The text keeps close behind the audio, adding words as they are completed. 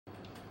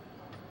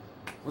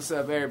What's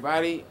up,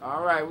 everybody?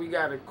 All right, we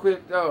got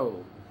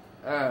Equipto,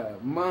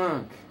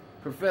 Monk,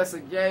 Professa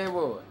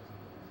Gabel,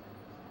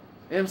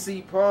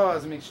 MC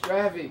Pauze,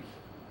 Mcstravick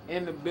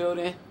in the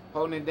building,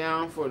 holding it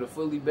down for the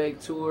Fully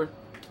Baked tour.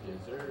 Yes,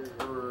 sir.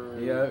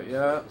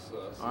 Yep.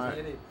 All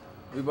right,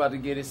 we about to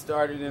get it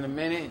started in a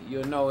minute.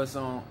 You'll know it's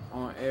on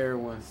air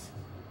once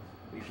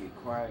we get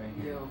quiet in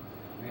here.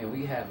 Man,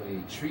 we have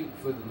a treat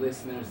for the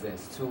listeners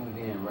that's tuned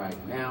in right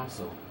now.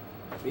 So,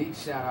 big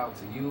shout out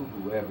to you,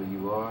 whoever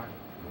you are,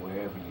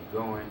 wherever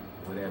you're going,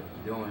 whatever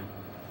you're doing.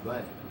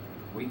 But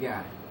we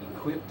got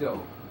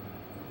Equipto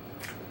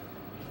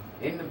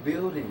in the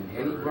building,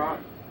 and he brought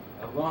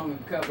along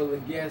a couple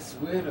of guests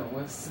with him.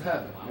 What's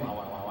up?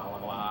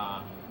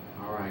 Wow.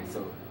 All right,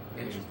 so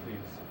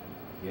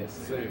yes,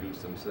 sir.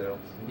 Introduce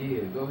themselves. Yeah,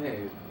 go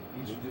ahead.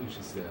 Introduce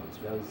yourselves,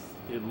 fellas.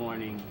 Good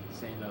morning,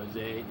 St.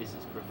 Jose. This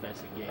is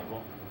Professa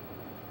Gabel.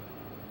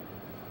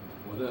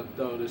 What up,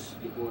 though? This is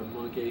your boy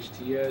Monk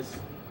HTS.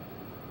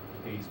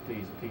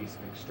 Peace,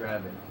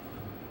 Mcstravick.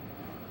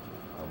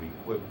 I'll be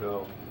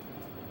Equipto.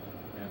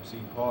 MC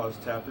Pauze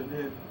tapping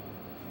in.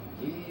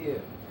 Yeah,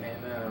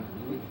 and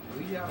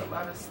we got a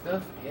lot of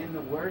stuff in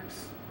the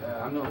works.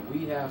 I know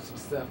we have some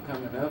stuff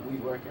coming up. We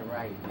working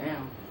right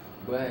now,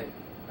 but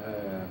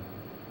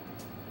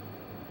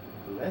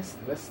let's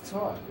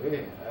talk.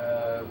 Yeah,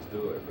 Let's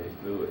do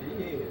it.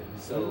 Yeah.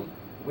 So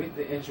with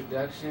the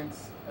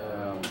introductions,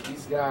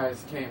 these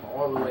guys came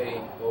all the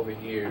way over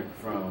here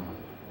from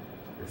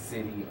the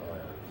city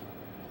of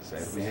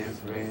San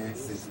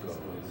Francisco.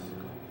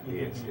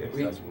 Yes,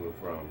 that's where we're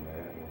from,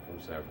 man. We're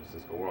from San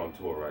Francisco. We're on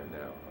tour right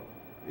now.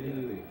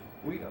 Yeah.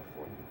 We got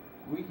for you.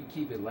 We can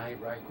keep it light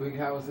right quick.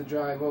 How was the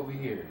drive over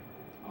here?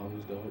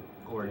 Always dope.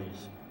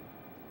 Gorgeous.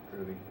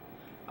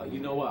 You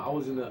know what? I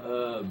was in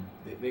the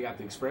they got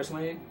the express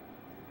lane.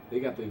 They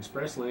got the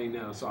express lane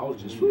now, so I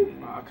was just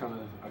I kind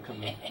of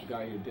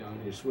got here down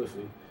here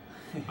swiftly.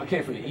 I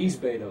came from the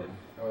East Bay though.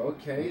 Oh,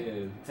 okay.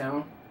 Yeah.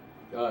 Town?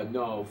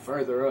 No,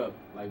 further up,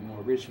 like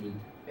more Richmond.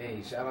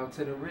 Hey, shout out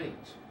to the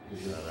rich.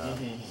 Shout out.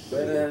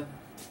 But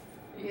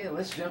yeah,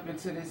 let's jump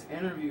into this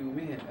interview,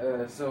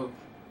 man. So,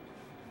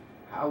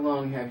 how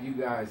long have you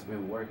guys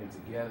been working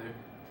together?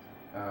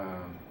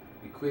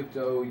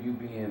 Equipto, you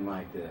being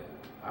like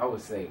I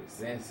would say,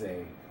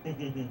 sensei,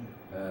 the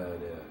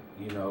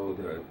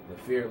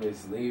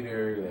fearless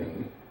leader,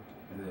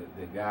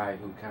 the guy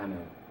who kind of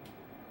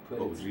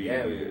put it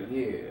together.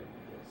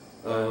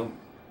 Yeah.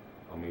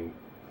 I mean,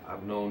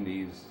 I've known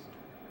these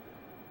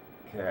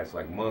cats,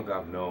 like Monk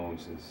I've known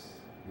since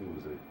he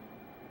was a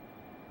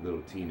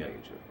little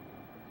teenager.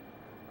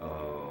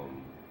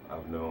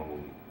 I've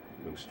known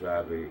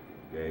Mcstravick,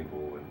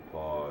 Gabel, and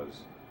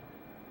Pauze.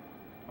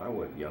 I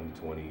went young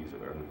 20s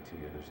or early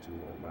teens too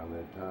around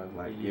that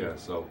time.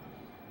 So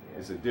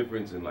it's a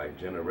difference in like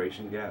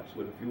generation gaps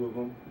with a few of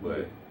them,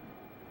 but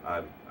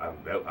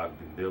I've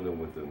been dealing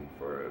with them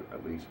for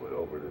at least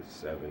over the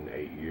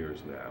 7-8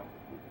 years now.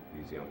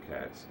 These young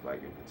cats,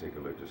 like in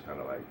particular, just kind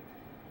of like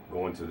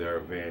going to their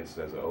events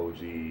as an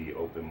OG,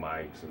 open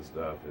mics and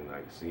stuff, and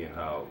like seeing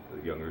how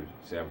the younger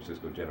San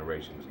Francisco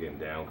generation was getting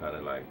down, kind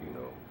of like,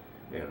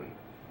 and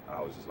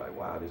I was just like,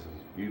 wow, this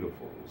is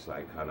beautiful. It's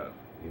like kind of,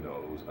 it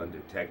was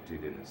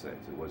undetected in a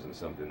sense. It wasn't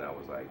something that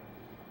was like,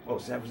 oh,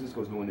 San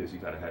Francisco's doing this. You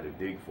kind of had to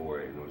dig for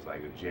it. And it was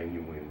like a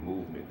genuine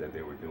movement that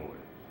they were doing.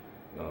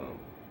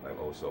 Like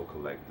Also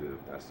Collective,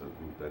 that's the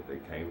group that they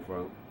came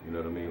from. You know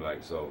what I mean?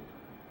 Like, so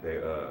they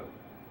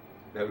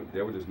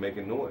were just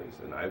making noise,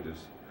 and I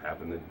just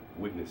happened to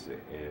witness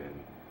it. And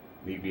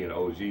me being an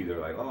OG, they're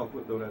like, oh,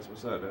 Equipto, that's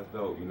what's up, that's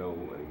dope, and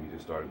we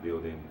just started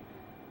building.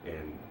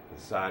 And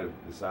the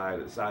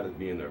side of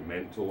being their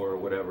mentor or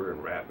whatever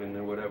and rapping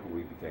or whatever,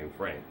 we became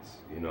friends,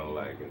 and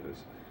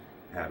just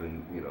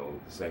having,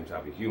 the same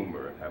type of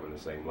humor and having the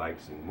same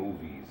likes in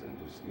movies and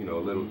just,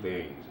 little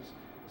things.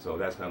 So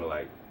that's kind of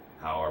like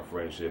how our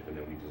friendship, and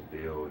then we just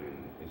build,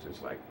 and it's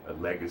just like a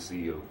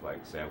legacy of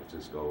like San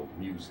Francisco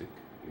music,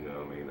 you know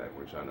what I mean? Like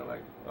we're trying to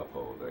like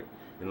uphold, like,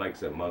 and like I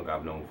said, Monk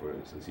I've known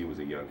since he was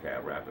a young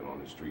cat rapping on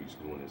the streets,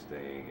 doing his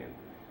thing, and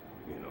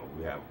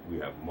we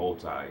have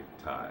multi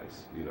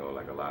ties,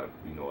 like a lot of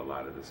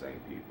the same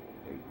people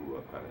and grew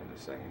up kind of in the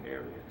same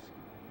areas.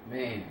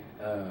 Man,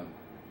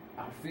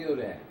 I feel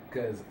that,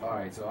 because, all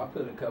right, so I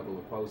put a couple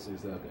of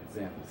posters up in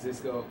San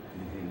Francisco,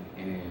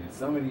 and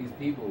some of these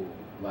people,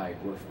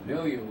 like, were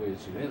familiar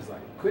with you. It's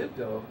like,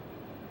 Equipto,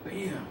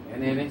 bam,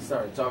 and then they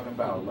started talking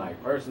about,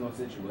 like, personal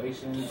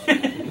situations.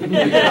 They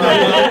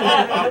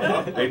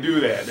do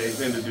that. They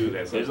tend to do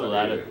that. There's a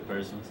lot of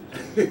personal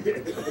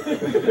situations.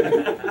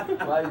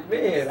 Like,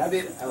 man,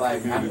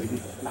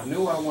 I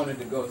knew I wanted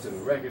to go to the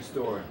record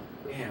store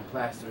and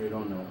plaster it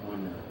on the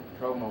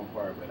promo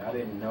part, but I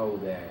didn't know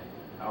that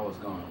I was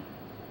going to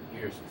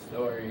hear some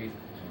stories.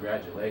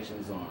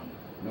 Congratulations on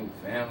new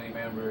family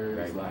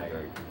members.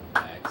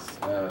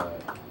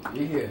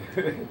 Yeah.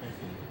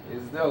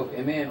 It's dope.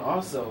 And then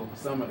also,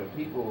 some of the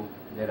people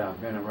that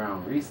I've been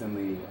around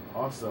recently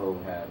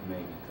also have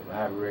maybe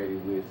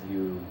collaborated with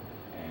you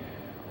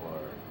or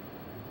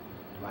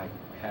like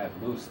have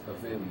loose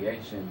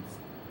affiliations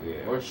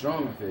Yeah. Or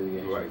strong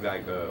affiliation. Right,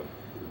 like the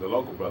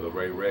local brother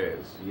Ray Rez,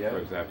 Yeah. for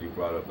example, you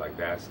brought up, like,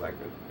 that's like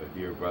a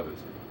dear brother to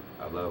me.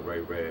 I love Ray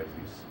Rez.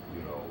 He's,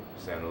 you know,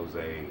 San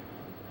Jose,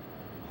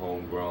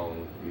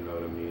 homegrown, you know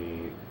what I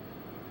mean,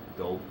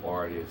 dope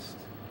artist,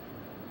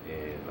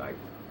 and like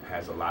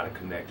has a lot of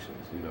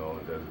connections, you know,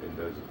 and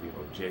does you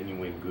know,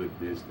 genuine good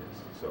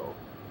business. So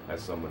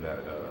that's someone that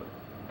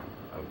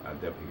I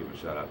definitely give a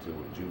shout out to.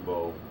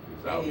 Jubo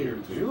is out here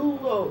too.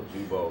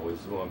 Jubo is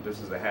this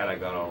is the hat I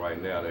got on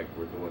right now. That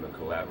we're doing a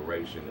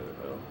collaboration,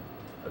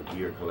 a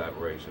gear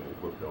collaboration with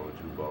Equipto and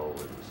Jubo,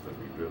 and it's gonna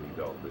be really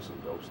dope. There's some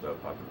dope stuff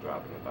about to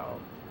drop in about,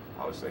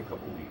 I would say, a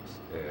couple weeks,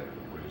 and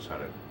we're just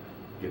trying to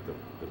get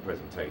the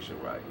presentation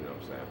right. You know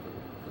what I'm saying, for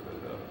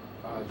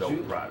the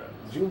dope product.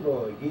 Jubo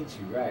will get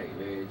you right,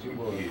 man. Jubo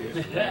will get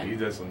you right. He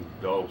does some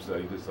dope stuff.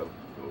 He did some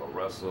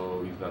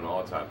Russell. He's done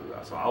all types of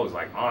stuff. So I was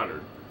like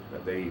honored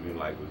that they even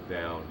like was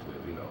down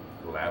to, you know,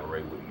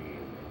 collaborate with me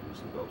and do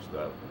some dope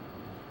stuff.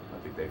 I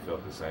think they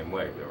felt the same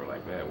way. They were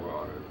like, man, we're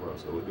honored as well.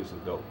 So this is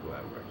a dope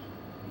collaboration.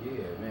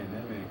 Yeah, man,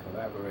 that man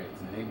collaborates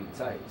and they be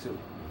tight too.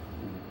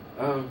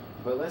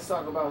 But let's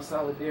talk about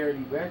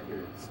Solidarity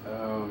Records.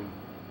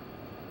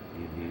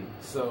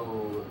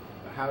 So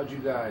how'd you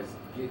guys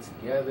get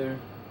together?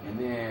 And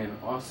then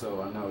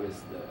also, I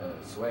noticed the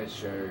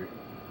sweatshirt.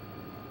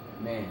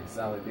 Man,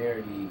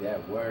 solidarity,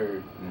 that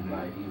word,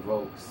 like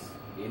evokes.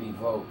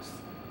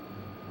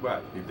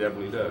 Right, it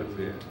definitely does.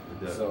 Yeah,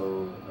 it does.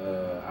 So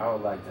I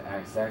would like to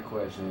ask that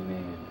question and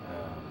then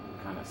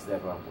kind of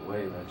step out the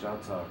way, let y'all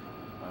talk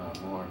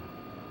more.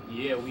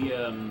 Yeah, we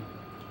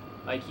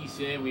like he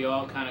said, we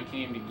all kind of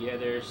came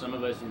together. Some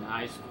of us in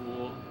high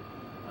school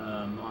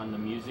on the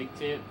music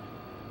tip,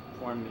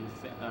 formed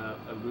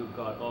a group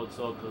called Old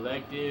Soul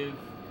Collective.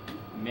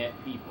 Met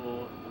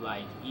people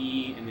like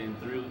E, and then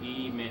through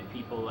E met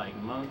people like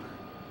Monk,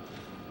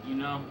 you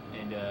know,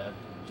 and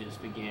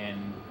just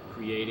began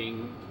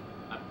creating.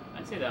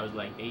 I'd say that was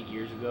like 8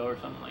 years ago or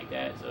something like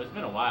that. So it's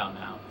been a while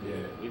now.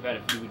 Yeah. We've had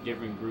a few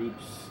different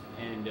groups,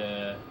 and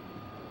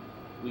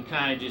we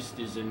kind of just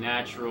as a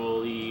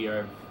naturally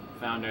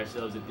found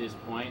ourselves at this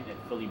point at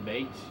Fully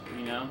Baked,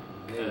 you know.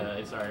 Yeah.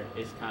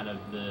 It's kind of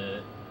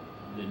the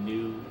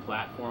new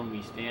platform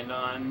we stand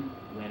on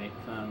when it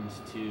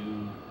comes to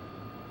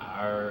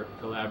our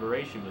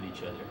collaboration with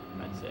each other,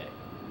 I'd say.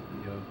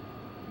 Yep.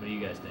 What do you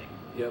guys think?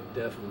 Yep,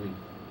 definitely.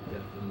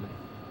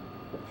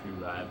 True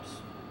vibes.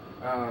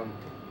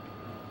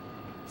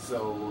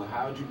 So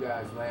how'd you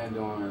guys land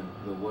on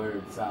the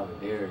word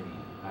solidarity?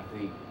 I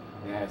think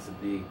that's a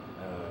big,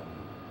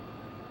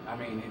 I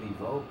mean, it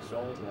evokes,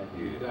 right? Like,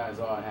 you guys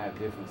all have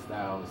different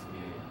styles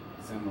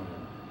and similar,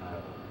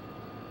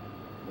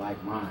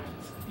 like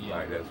minds. Yeah.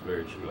 Right, that's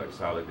very true. Like,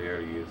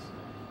 solidarity is,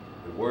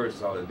 the word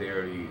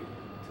solidarity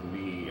to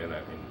me, and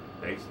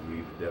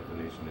basically the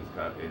definition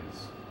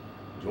is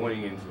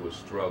joining into a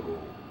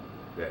struggle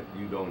that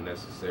you don't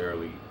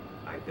necessarily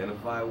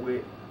identify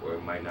with, or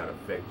it might not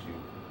affect you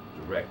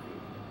directly,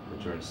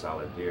 but you're in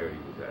solidarity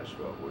with that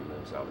struggle. You're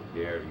in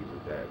solidarity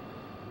with that,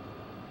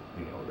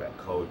 you know, that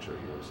culture.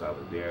 You're in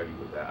solidarity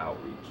with that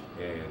outreach.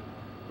 And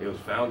it was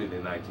founded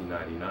in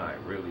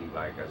 1999, really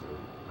like as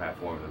a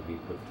platform to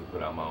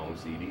put out my own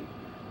CD,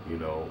 you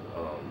know,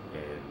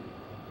 and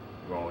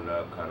growing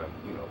up kind of,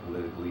 you know,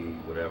 politically,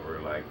 whatever,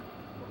 like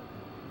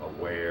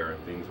aware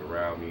and things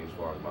around me as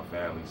far as my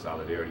family,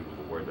 solidarity was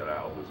a word that I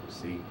always would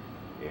see,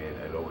 and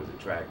it always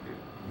attracted,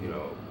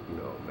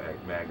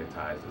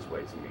 magnetized this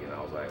way to me. And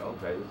I was like,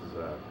 okay, this is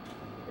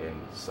and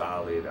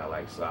solid, I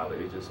like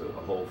solid. It's just a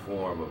whole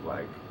form of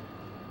like,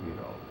 you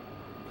know,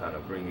 kind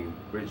of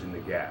bridging the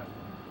gap,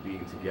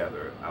 being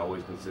together. I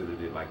always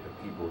considered it like the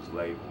people's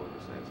label in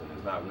a sense, and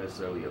it's not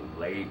necessarily a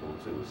label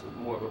too, it's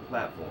more of a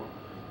platform,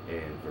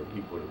 and for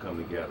people to come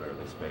together in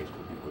a space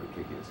for people to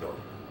kick it. So,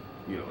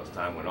 you know, as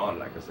time went on,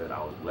 like I said, I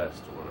was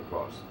blessed to run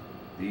across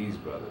these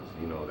brothers,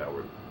 you know, that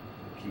were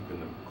keeping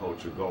the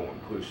culture going,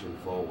 pushing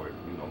forward,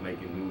 you know,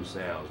 making new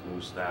sounds,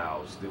 new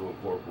styles, still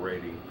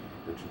incorporating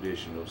the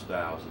traditional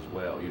styles as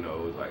well, you know.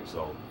 It was like,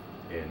 so,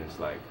 and it's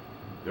like,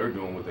 they're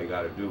doing what they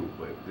got to do,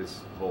 but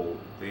this whole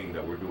thing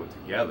that we're doing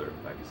together,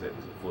 like you said,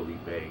 is a fully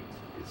baked,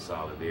 it's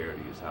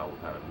solidarity, it's how we're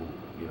kind of moving,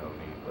 you know what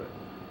I mean? But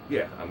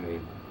yeah, I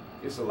mean,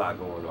 it's a lot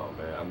going on,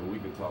 man. I mean, we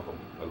can talk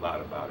a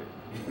lot about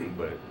it,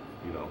 but,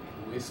 you know.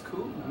 It's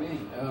cool,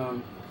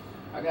 man.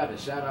 I got a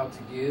shout out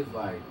to give,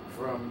 like,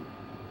 from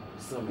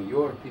some of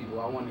your people.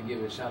 I want to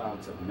give a shout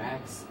out to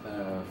Max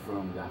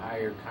from the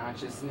Higher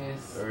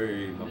Consciousness.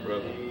 Hey, my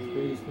brother.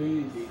 Peace.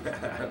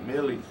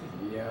 Millie.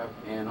 Yeah,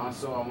 and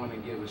also I want to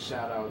give a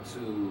shout out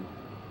to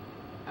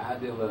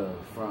Adila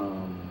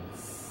from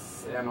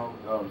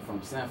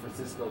San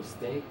Francisco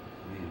State.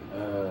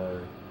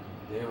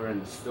 They were in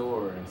a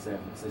store in San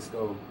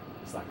Francisco.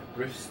 It's like a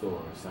thrift store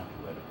or something,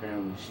 but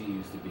apparently she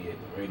used to be at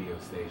the radio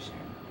station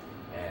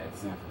at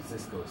San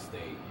Francisco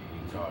State, and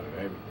you taught her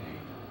everything.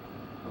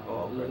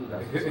 Oh, okay.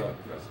 That's what's up.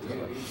 That's what's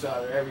up. You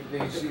taught her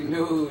everything she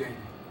knew.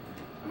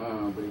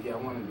 And, but yeah, I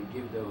wanted to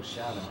give those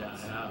shout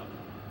outs. Shout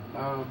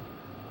out.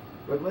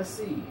 But let's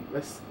see.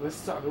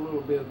 Let's talk a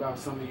little bit about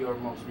some of your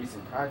most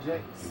recent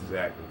projects.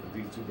 Exactly.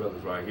 These two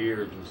brothers right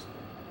here, just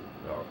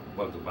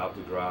one's about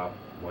to drop,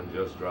 one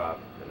just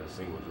dropped, and a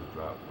single just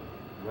dropped.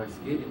 Let's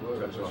get it.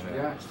 What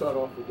you got? Start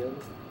off with them.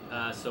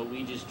 So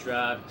we just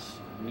dropped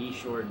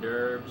Niche Hors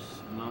d'oeuvres,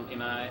 Monk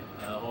and I,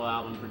 a whole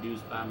album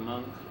produced by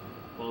Monk,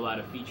 a whole lot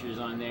of features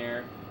on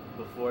there.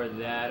 Before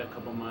that, a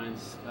couple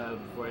months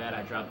before that,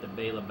 I dropped the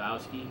Bay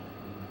Lebowski.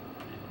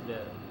 The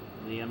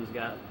Liam's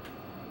got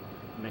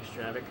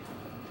Mcstravick.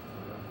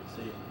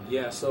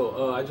 Yeah,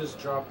 so I just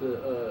dropped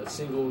a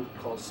single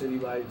called City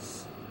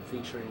Lights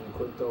featuring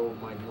Equipto,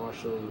 Mike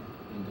Marshall,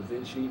 and Da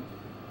Vinci.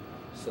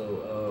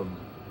 So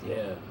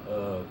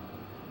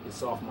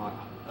it's off my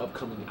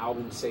upcoming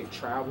album Safe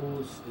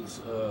Travels. It's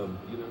you know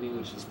what I mean,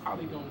 which is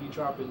probably gonna be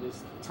dropping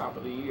this top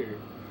of the year.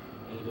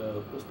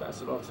 And let's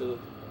pass it off to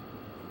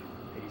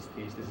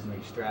Peace. This is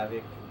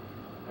Mcstravick.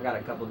 I got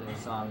a couple new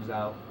songs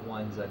out.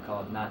 One's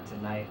called Not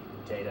Tonight,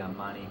 Jada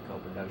Amani,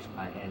 co-production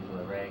by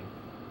Angela Ray.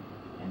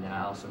 And then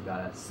I also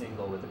got a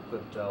single with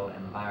Equipto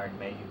and Byron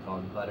Mayhew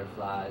called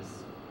Butterflies.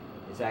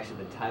 It's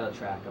actually the title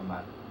track of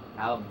my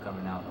album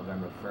coming out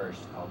November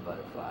 1st called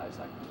Butterflies.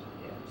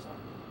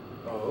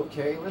 Oh,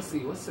 okay. Let's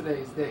see. What's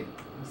today's date?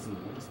 Let's see.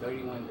 It's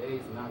 31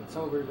 days in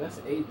October. That's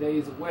 8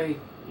 days away.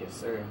 Yes,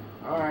 sir.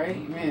 All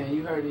right, man.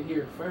 You heard it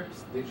here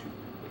first. Did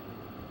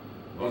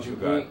you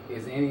think,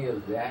 is any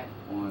of that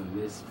on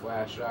this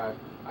flash drive?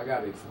 I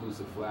got an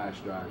exclusive flash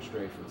drive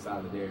straight from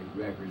Solidarity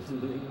Records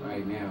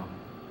right now.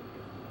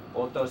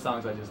 Both those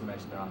songs I just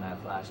mentioned are on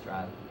that flash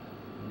drive.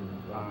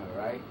 All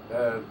right.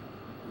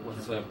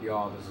 What's up,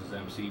 y'all? This is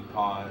MC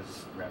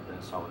Pauze,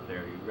 repping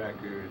Solidarity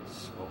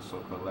Records, also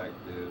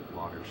Collective,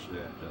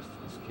 Watershed,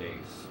 Justice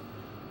Case,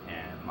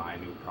 and my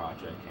new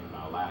project came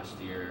out last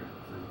year,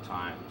 Through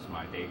Times,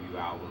 my debut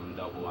album,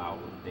 double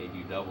album.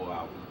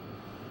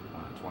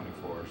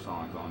 24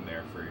 songs on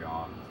there for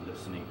y'all.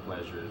 Listening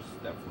pleasures.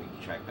 Definitely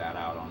check that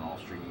out on all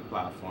streaming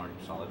platforms.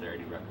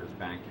 Solidarity Records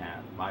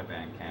Bandcamp, my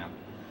Bandcamp,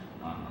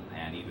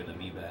 and even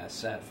Amoeba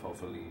SF.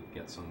 Hopefully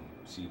get some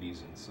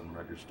CDs in some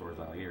record stores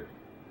out here.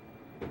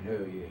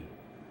 Hell yeah.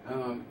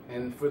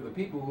 And for the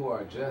people who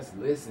are just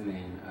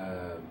listening,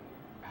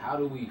 how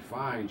do we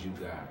find you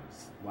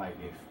guys? Like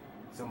if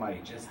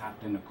somebody just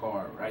hopped in the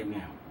car right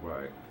now.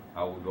 Right.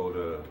 I would go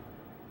to,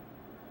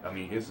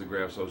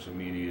 Instagram, social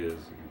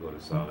medias. You can go to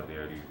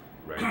Solidarity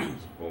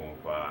Records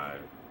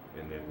 415,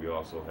 and then we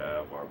also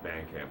have our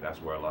Bandcamp.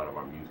 That's where a lot of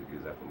our music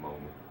is at the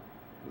moment.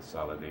 The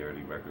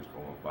Solidarity Records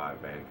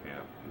 415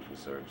 Bandcamp. You can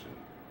search, and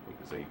we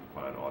can say you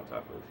can find all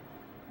type of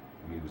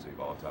music,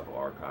 all type of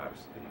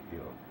archives, and,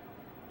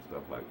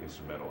 stuff like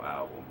instrumental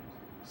albums,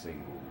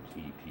 singles,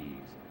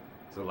 EPs.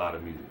 It's a lot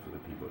of music for the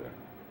people there.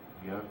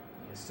 Yep.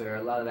 Yes, sir.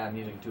 A lot of that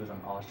music too is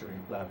on all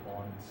streaming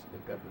platforms.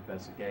 Look up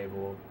Professa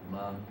Gabel,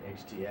 Monk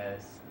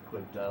HTS,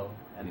 Equipto,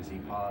 MC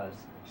Pauze,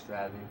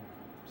 Mcstravick.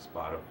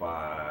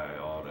 Spotify,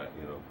 all that,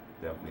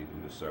 definitely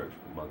do the search.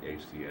 Monk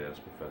HTS,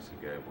 Professa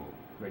Gabel,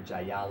 Rich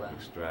Ayala,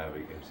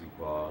 Mcstravick, MC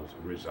Pauze,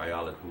 Rich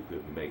Ayala, who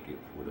couldn't make it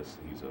with us.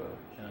 He's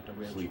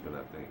sleeping,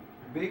 I think.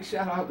 Big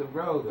shout out to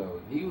bro though.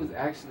 He was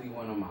actually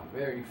one of my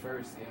very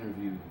first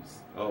interviews.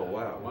 Oh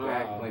wow!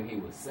 Back when he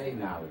was Say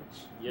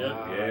Knowledge. Yep.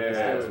 Wow.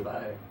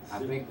 Yeah. I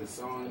think the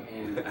song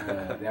and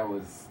that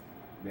was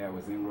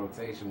in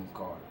rotation was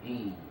called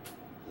E.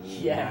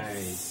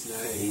 Yes.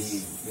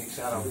 Nice. Big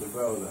shout out to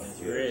bro though.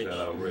 Rich. Shout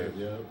out Rich.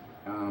 Yep.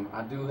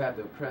 I do have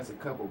to press a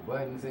couple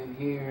buttons in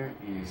here,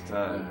 and It's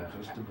time.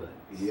 push the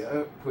buttons.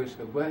 Yep, push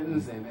the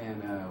buttons, and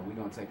then we're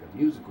gonna take a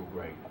musical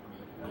break.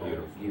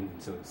 Get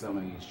into some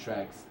of these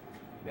tracks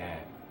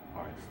that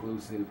are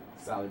exclusive,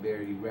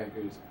 Solidarity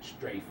Records,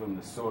 straight from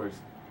the source.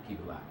 Keep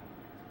it live.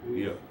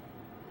 Yep.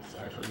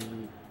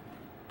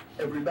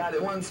 Everybody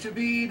wants to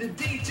be the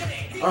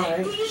DJ.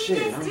 Alright,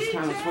 shit, I'm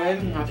kind of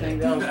sweating. I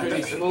think that was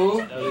pretty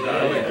smooth.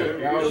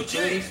 That was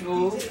pretty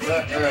smooth.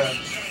 But,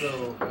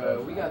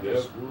 so, we got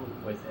this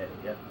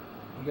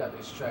we got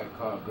this track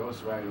called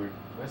Ghostwriter.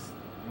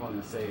 You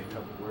want to say a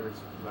couple words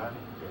about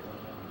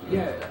it?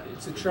 Yeah,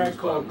 it's a track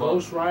called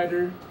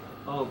Ghostwriter,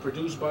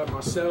 produced by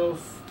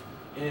myself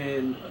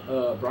and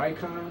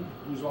Brycon,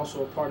 who's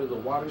also a part of the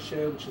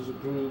Watershed, which is a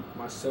group.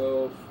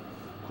 Myself,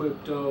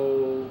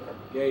 Equipto,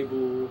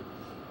 Gable,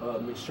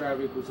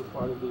 Mcstravick was a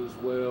part of it as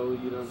well,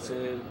 you know what I'm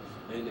saying,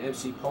 and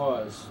MC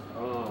Pauze.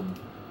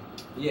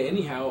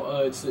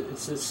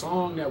 It's a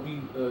song that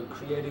we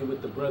created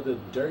with the brother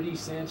Dirty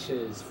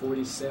Sanchez,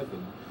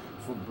 47,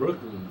 from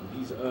Brooklyn.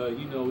 He's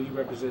he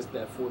represents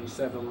that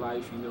 47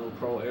 life,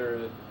 pro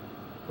era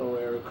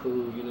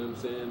crew, you know what I'm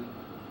saying.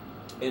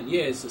 And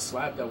yeah, it's a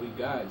slap that we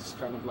got. It's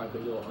kind of like a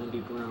little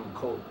underground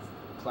cult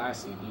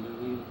classic, you know what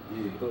I mean?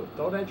 Yeah. But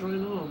throw that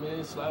joint on,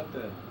 man. Slap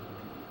that.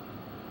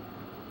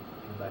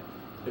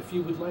 If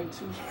you would like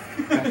to.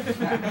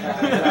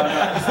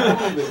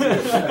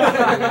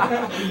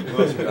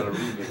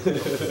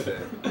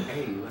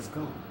 Hey, let's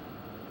go.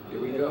 Here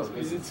we go.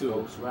 This is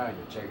Ghostwriter.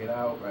 Check it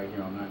out right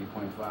here on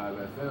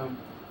 90.5 FM.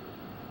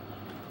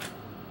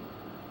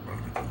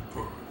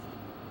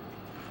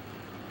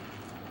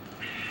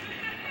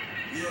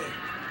 Yeah.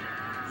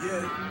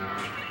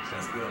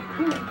 Sounds good,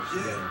 man.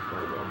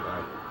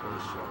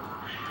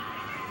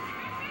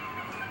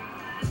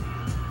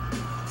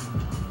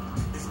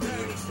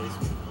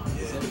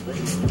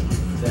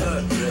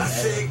 I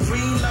said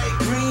green light,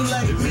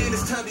 man,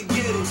 it's time to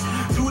get it.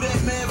 Do that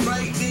man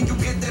right, then you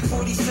get that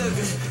 47.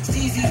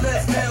 Steezy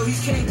left now, he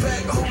came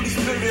back, Holy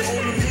Spirit.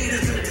 All the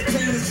leaders,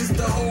 entertainers, just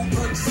a whole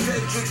bunch of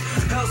Cedrics.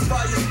 House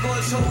fire,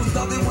 scorch hoes,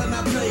 love it when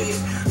I play it.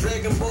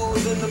 Dragon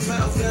balls in the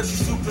mouth, now she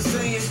Super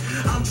Saiyan.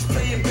 I'm just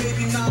playing,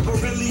 baby, nah, but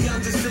really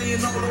I'm just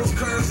saying all those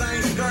curves, I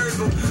ain't scared,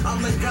 but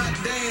I'm like,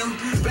 goddamn.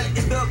 Back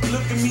it up,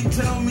 look at me,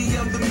 tell me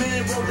I'm the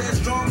man. Roll that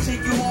strong,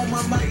 take you on my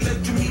mic,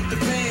 let you meet the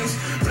fans.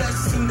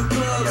 Blessings in the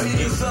club,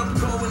 hands up,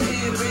 going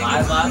in, baby.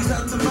 He's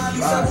out to Molly,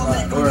 so I'll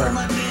make him on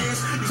my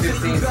dance.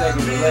 15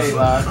 seconds delay,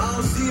 live. I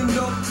don't see him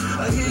though.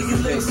 I hear you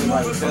listen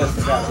Like with this,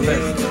 got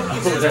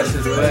that's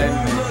his bag,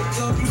 man.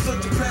 You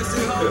such a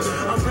classic hoe.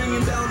 I'm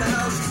bringing down the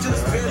house, you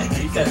just barely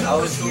keep it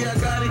close. Yeah, I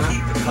gotta keep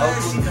it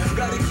classy,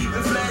 gotta keep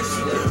it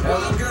flashy.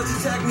 Wild girls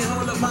attack me,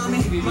 hold up, mommy.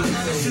 My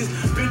ashes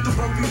been through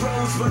bumpy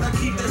roads, but I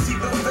keep that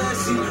seatbelt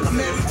fastened. I'm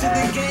married to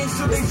the game,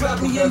 so they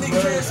drop me in the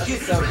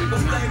casket. But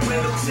black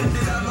widow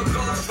tinted, I'm a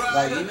ghost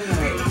Like, rider.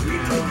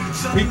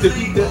 Beat the.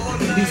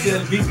 He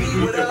said beat the.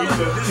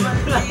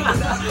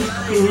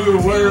 We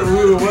were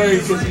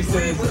worried because he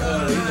said,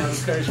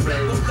 curse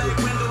words.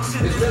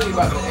 It's really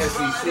about the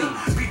FCC.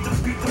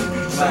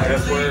 Like,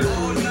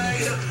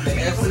 the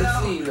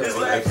FCC, though.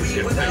 But,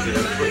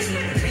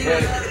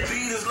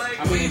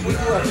 I mean, if we do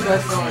a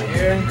test on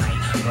air,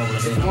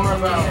 it's more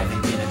about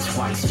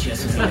twice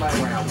just to make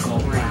crowd go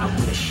round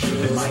with a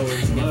shit like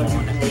never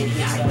on a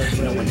video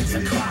knowing it's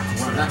a clock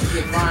run. not to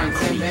get fined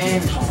 10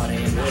 bands. Harder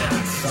in the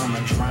hot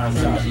summer, drowned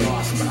in the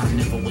lost, but I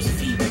never was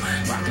feeble.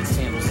 Rocking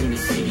sandals in the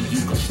city,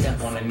 you could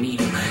step on a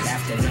needle.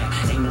 After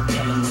that, ain't no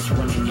telling what's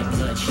running your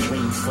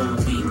bloodstream. Fool,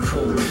 be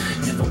cool,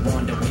 never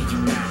wonder where you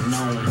not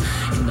known.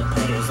 In the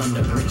puddles,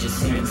 under bridges,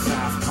 singing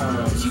soft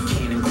poems. You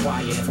can't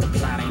inquire if the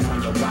plot ain't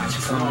on your watch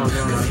cone.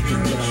 Cause it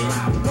can get a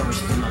lot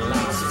worse than a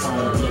lost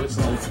phone. Look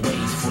both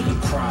ways before you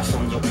cross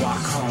on your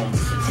walk home.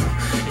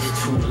 It's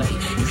too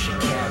late, you should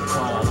cat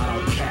call. I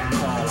don't cat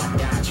call, I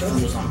dodge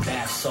fools on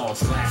bath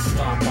salts. Last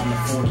stop on the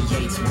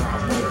 48s where I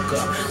woke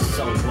up.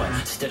 So what?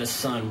 Instead of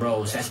sun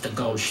rose, that's the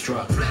gold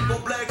struck.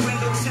 Black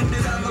window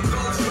tinted, I'm a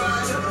ghost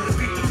rider.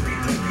 Beat the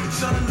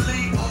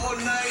suddenly all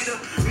nighter.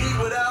 Me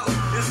without,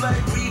 it's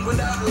like weed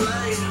without a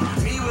light.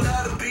 Me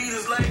without a beat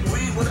is like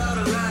weed without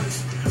a light.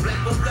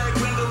 Black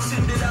window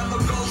tinted, I'm a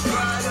ghost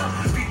rider.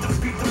 Beat the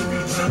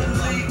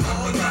suddenly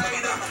all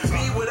nighter.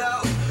 Me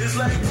without, it's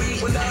like weed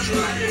without a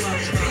light.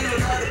 Me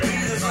without a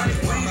beat is like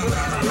weed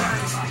without a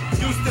light.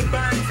 Used to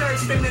burn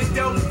turf in the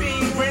dope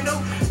fiend rental.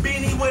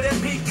 Beanie with a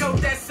peacoat,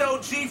 that's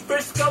OG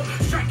Frisco.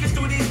 Striking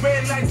through these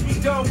red lights, we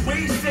don't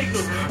read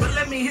signals. But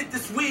let me hit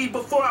this weed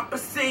before I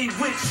proceed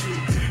with you.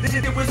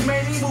 It was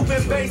mainly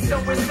moving bass so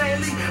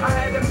insanely. I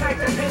had to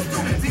pack a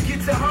pistol to get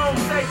to home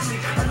safely.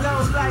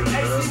 Alone like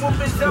AC,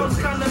 moving zones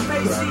kinda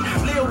pacey.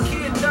 Lil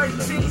kid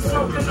 13,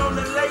 smoking on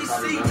the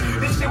lacy.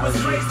 This shit was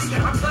crazy,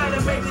 I'm glad I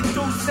made it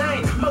through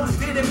sane. Most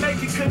didn't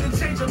make it, couldn't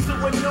change them to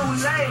a new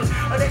lane.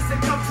 Or they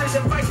succumb to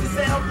devices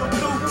that help them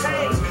through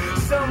pain.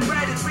 Some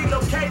rabbits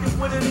relocated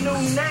with a new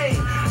name.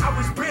 I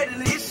was bred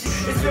in this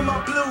shit, it's in my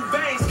blue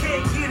veins.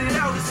 Can't get it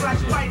out, it's like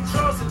white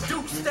drawers and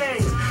Duke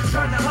stains.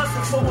 Trying to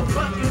hustle for a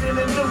bucket and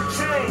a new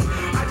chain.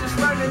 I just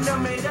learned to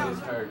numb it out.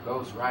 Just heard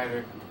Ghost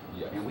Rider,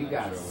 and we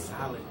got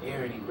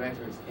Solidarity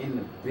Records in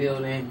the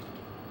building.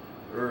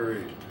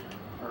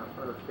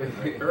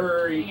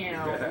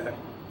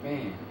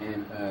 Man,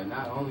 and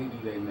not only do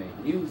they make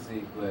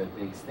music, but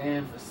they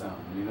stand for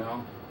something, you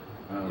know?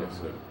 Yes,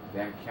 sir.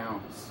 That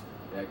counts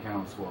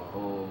for a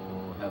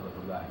whole hell of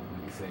a lot.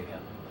 When you say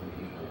hell,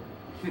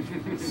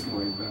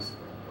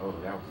 oh,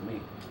 that was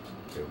me.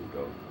 There we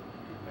go.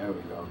 There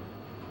we go.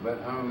 But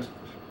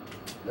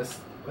let's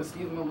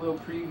give them a little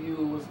preview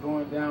of what's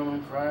going down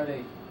on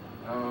Friday.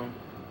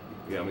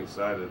 Yeah, I'm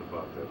excited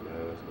about that,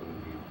 man. It's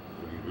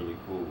gonna be really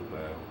cool,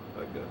 man.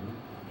 Like a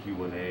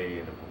Q&A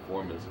and a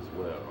performance as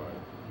well,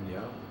 right?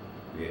 Yeah.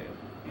 Yeah.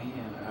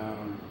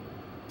 And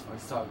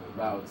let's talk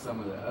about some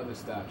of the other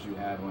stops you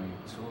have on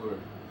your tour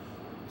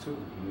too.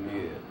 You know?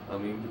 Yeah. I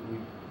mean,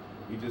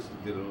 we just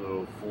did a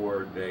little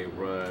 4-day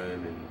run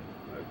in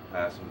like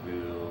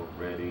Passonville,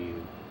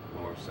 Reading,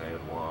 North San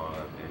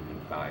Juan, and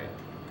Ukiah.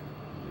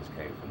 Just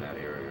came from that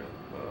area,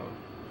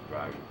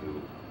 driving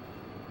through.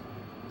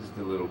 Just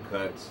the little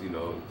cuts, you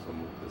know, some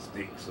of the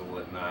sticks or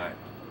whatnot,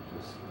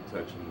 just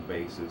touching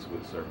bases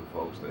with certain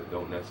folks that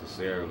don't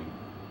necessarily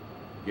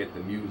get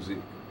the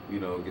music, you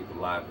know, get the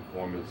live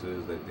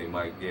performances that they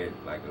might get,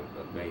 like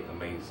a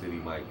main city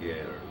might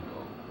get, or, you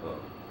know.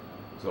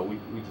 So we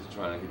just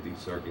trying to hit these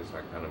circuits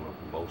like kind of a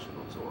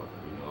promotional tour,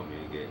 you know what I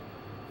mean? Get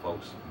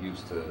folks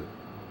used to,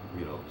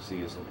 you know,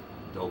 seeing some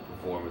dope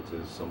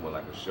performances, somewhat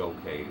like a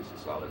showcase, a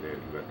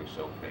Solidarity Record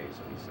showcase,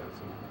 in the sense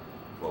of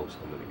folks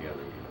coming together,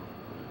 you know,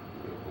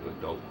 with a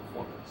dope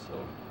performance. So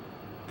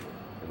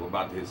And we're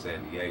about to hit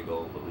San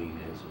Diego, believe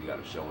me, so we got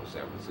a show in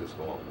San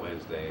Francisco on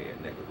Wednesday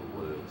at Neck of the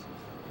Woods.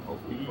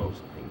 Hopefully folks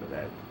can came to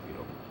that, you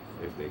know,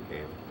 if they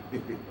can.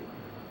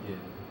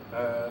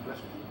 Yeah.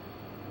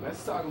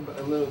 Let's talk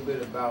a little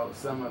bit about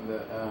some of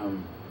the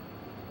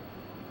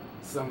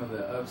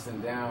ups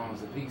and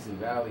downs, the peaks and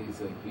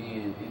valleys of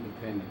being an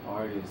independent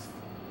artist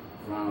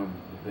from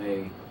the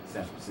Bay,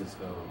 San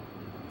Francisco,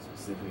 in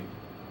specific.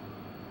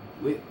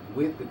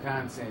 With the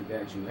content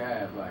that you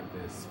have, like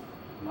this,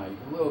 like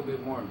a little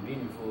bit more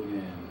meaningful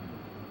than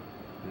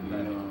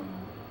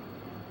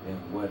than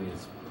what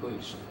is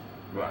pushed.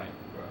 Right.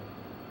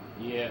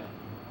 Yeah.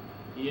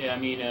 I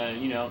mean,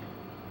 you know,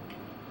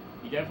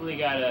 you definitely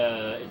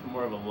gotta. It's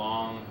more of a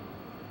long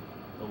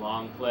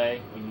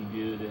play when you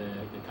do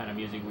the kind of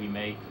music we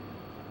make.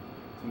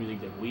 It's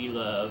music that we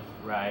love,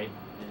 right?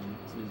 And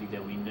it's music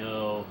that we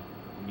know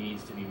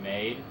needs to be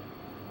made,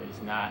 but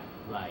it's not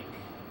like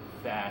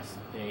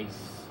fast-paced.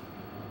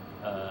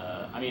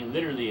 I mean,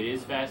 literally, it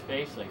is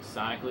fast-paced, like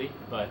sonically,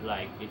 but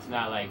like it's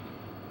not like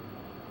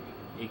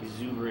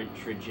exuberant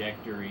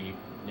trajectory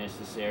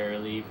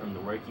necessarily from the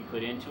work you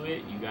put into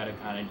it. You gotta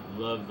kind of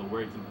love the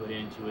work you put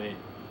into it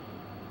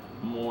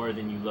more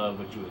than you love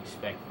what you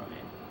expect from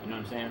it. You know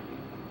what I'm saying?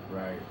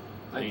 Right.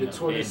 Like the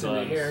tortoise in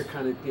the hair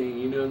kind of thing.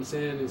 You know what I'm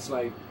saying? It's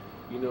like,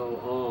 you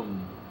know,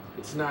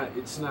 it's not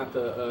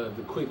the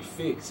quick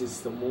fix. It's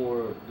the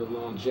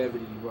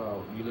longevity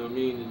route. You know what I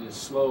mean? And it's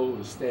slow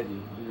and steady.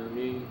 You know what I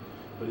mean?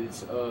 But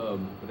it's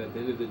but at the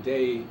end of the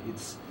day,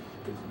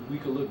 we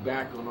could look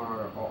back on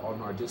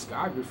our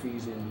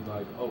discographies and be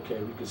like,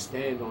 okay, we could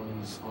stand on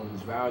these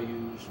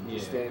values. We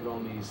could stand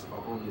on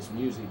this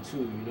music too.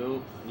 You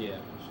know? Yeah.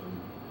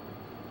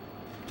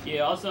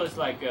 Yeah. Also, it's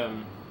like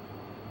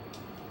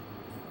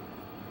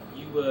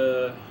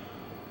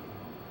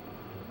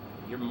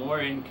you're more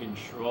in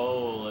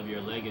control of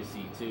your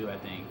legacy too, I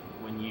think,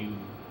 when you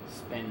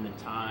spend the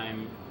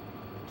time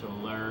to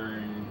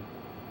learn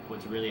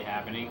what's really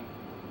happening,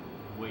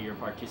 what you're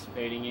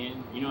participating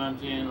in. You know what I'm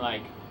saying?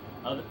 Like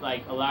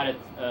a lot of,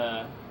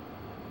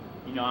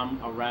 you know,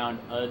 I'm around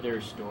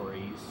other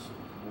stories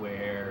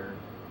where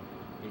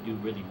they do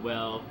really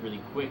well,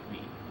 really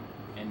quickly,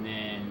 and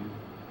then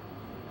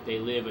they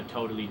live a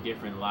totally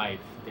different life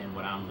than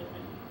what I'm living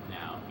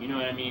now. You know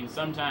what I mean?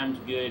 Sometimes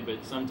good,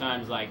 but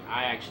sometimes like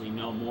I actually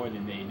know more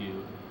than they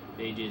do.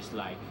 They just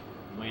like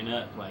went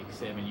up like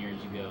 7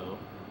 years ago,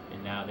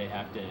 and now they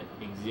have to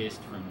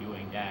exist from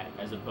doing that,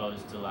 as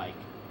opposed to like,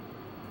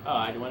 oh,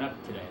 I went up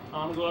today. Oh,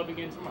 I'm gonna go up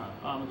again tomorrow.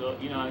 Oh, I'm gonna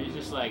go. You know, it's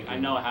just like I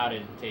know how to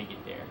take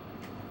it there.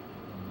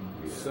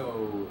 Yeah.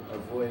 So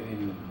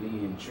avoiding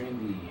being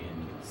trendy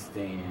and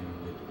staying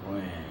with the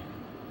plan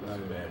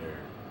is better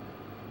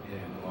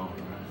in the long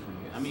run.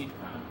 I mean,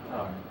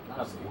 not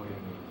avoiding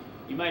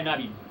it. You might not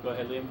be. Go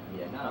ahead, Liam.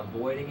 Yeah, not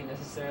avoiding it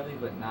necessarily,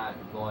 but not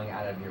going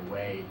out of your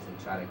way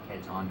to try to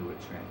catch on to a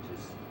trend.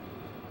 Just,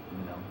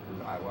 you know,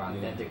 we're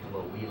authentic to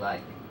what we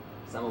like.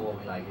 Some of what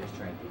we like is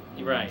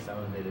trendy. Right. Some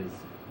of it is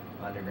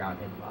underground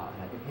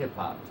hip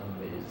hop. Some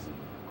of it is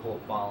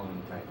cult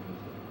following type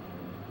music.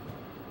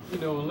 You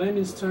know, in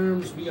layman's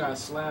terms, we got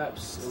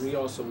slaps, and we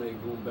also make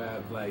boom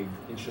bap, like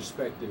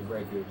introspective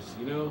records.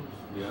 You know.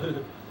 Yeah.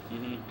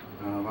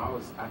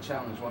 I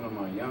challenged one of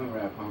my young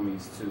rap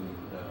homies to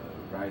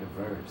write a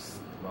verse,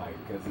 like,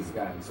 because it's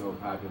gotten so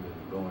popular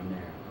to go in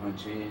there and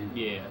punch in,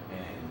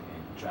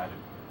 and try to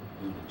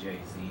do the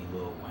Jay-Z,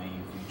 Lil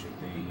Wayne Future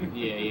thing.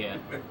 Yeah.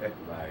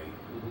 Like,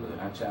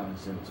 I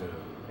challenged him to,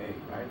 hey,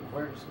 write a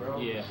verse, bro.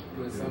 Yeah.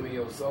 Put some of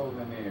your soul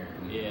in there.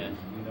 Yeah.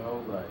 You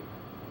know, like.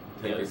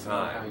 Take your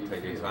time.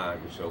 Take your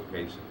time to show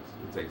patience.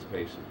 It takes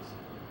patience.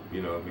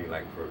 You know what I mean?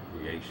 Like for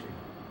creation.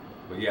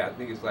 But yeah, I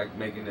think it's like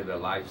making it a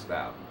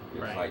lifestyle.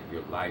 It's like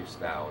your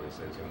lifestyle in a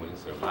sense. And when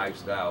it's a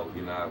lifestyle,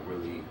 you're not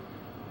really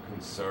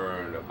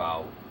concerned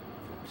about,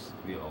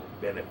 you know,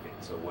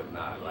 benefits or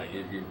whatnot. Like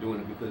you're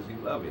doing it because you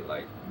love it.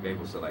 Like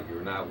Gabel said, like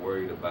you're not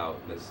worried about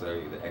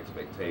necessarily the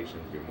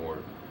expectations. You're more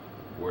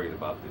worried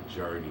about the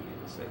journey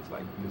in a sense.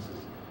 Like this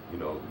is, you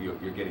know,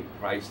 you're getting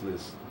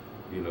priceless,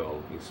 you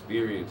know,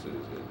 experiences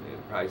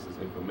and priceless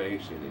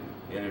information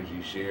and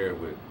energy shared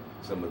with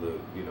some of the,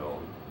 you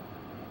know,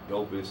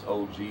 dopest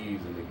OGs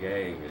in the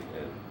game,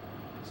 and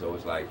so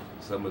it's like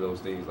some of those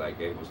things like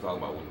Gabe was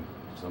talking about, when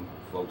some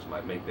folks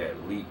might make that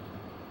leap,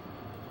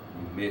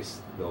 you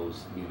miss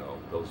those, you know,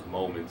 those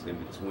moments in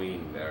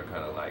between that are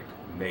kind of like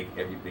make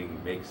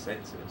everything make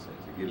sense in a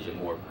sense. It gives it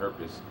more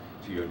purpose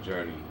to your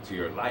journey, to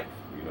your life,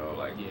 you know,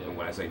 like, and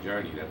when I say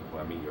journey, that's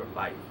what I mean, your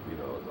life, you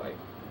know, like,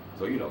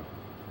 so, you know,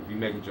 if you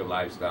make it your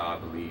lifestyle, I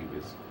believe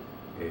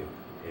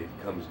it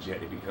becomes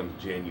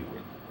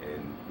genuine.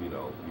 And, you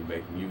know, you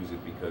make music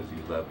because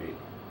you love it,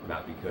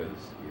 not because,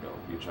 you know,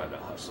 you're trying to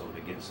hustle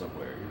to get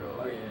somewhere, you know,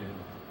 like,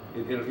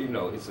 you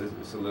know, it's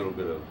a little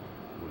bit of,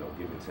 you know,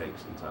 give and take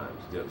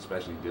sometimes,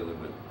 especially dealing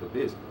with the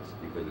business,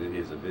 because it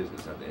is a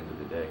business at the end of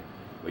the day,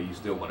 but you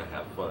still want to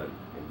have fun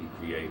and be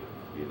creative,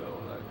 you know,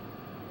 like.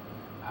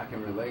 I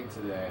can relate to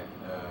that,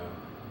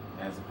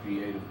 as a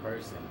creative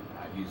person,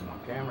 I use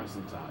my camera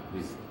sometimes,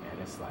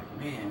 and it's like,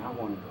 man, I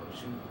want to go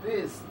shoot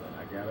this, but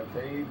I gotta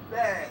pay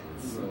that.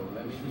 So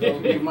let me go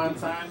give my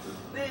time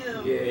to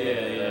them.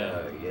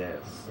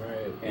 Yes.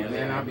 Right. And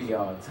then I'll be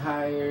all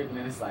tired, and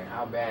then it's like,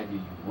 how bad do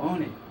you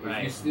want it?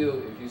 If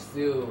you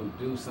still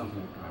do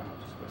something,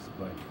 I'll just press the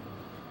button.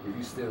 If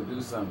you still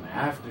do something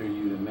after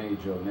you done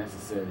made your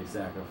necessary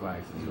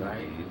sacrifices,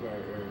 right?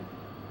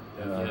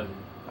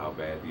 How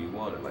bad do you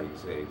want it? Like you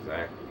say,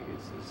 exactly.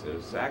 It's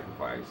a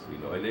sacrifice, you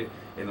know.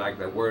 And like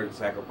that word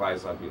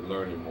sacrifice, I've been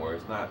learning more.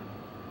 It's not,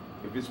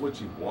 if it's what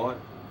you want,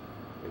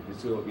 if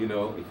it's your, you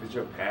know, if it's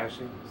your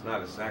passion, it's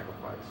not a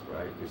sacrifice,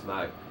 right? It's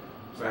not,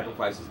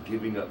 sacrifice is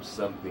giving up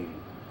something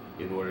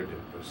in order to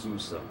pursue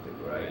something,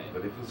 right?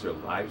 But if it's your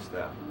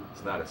lifestyle,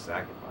 it's not a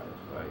sacrifice,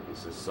 right?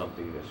 It's just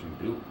something that you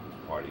do.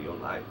 It's part of your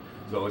life.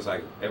 So it's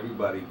like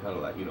everybody kind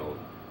of like, you know,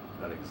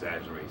 kind of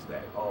exaggerates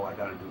that. Oh, I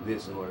got to do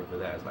this in order for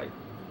that. It's like,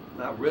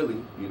 not really,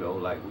 you know,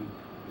 like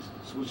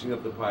switching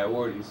up the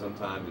priorities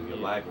sometimes in your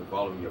life and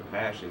following your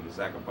passion and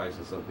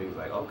sacrificing some things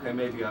like, okay,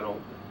 maybe I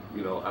don't,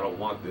 you know, I don't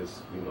want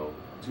this, you know,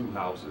 2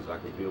 houses. I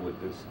could deal with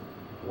this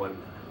 1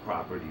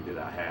 property that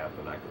I have,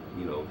 and I could,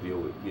 you know, deal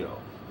with, you know,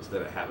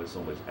 instead of having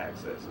so much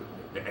excess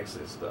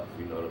stuff,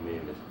 you know what I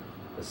mean?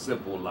 It's a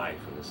simple life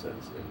in a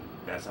sense, and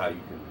that's how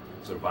you can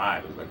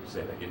survive, as like you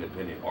said, an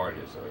independent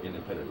artist or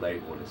independent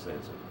label in a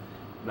sense,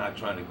 of not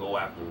trying to go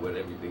after what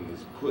everything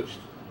is pushed.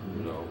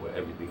 You know, where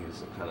everything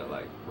is kind of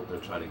like what they're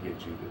trying to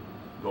get you to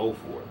go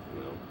for,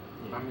 you know.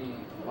 I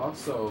mean,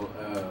 also,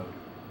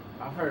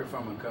 I've heard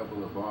from a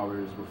couple of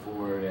barbers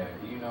before that,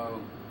 you know,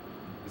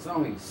 it's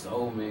only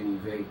so many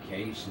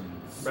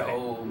vacations,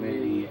 so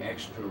many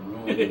extra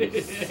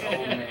rooms, so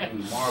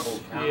many marble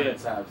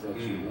countertops that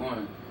you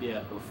want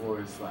before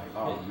it's like,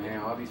 oh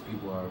man, all these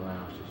people are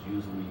around just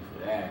using me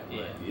for that.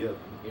 But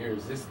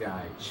here's this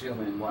guy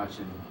chilling,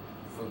 watching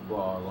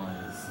football on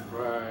his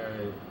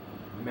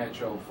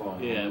Metro phone.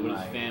 With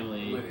his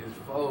family. With his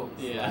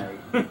folks. Like,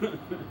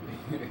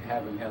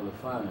 having hella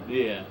fun.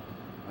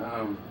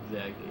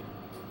 Exactly.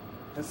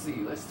 Let's see.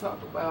 Let's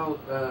talk about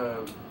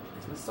a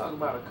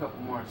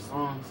couple more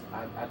songs.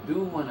 I do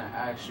want to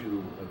ask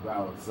you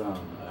about some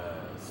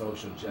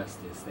social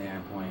justice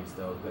standpoints,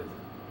 though, because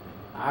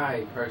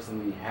I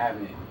personally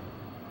haven't,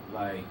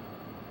 like,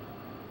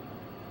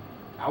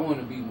 I want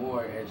to be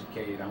more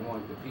educated. I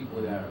want the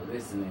people that are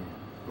listening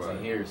to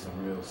hear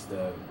some real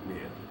stuff.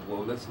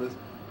 Well,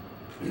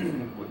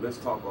 let's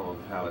talk on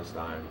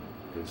Palestine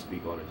and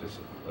speak on it just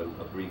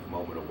a brief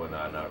moment or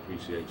whatnot. And I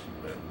appreciate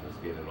you letting us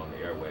get it on the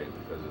airwaves,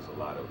 because there's a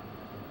lot of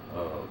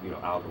you know,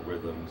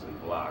 algorithms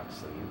and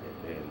blocks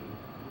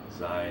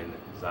and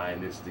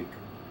Zionistic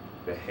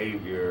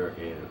behavior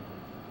and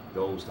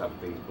those type of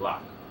things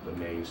block the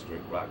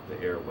mainstream, block the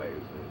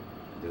airwaves, and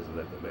it doesn't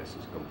let the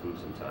message come through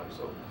sometimes.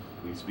 So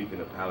we speaking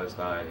of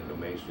Palestine in the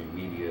mainstream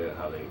media,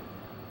 how they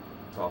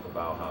talk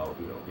about how,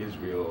 you know,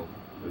 Israel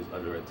is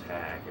under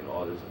attack and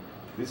all this.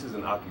 This is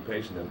an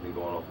occupation that's been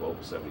going on for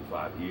over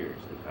 75 years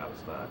in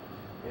Palestine,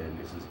 and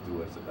this is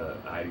due to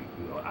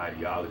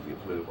ideology, a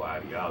political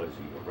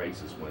ideology, a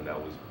racist one that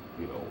was,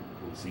 you know,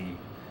 conceived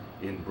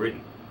in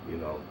Britain, you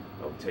know,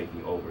 of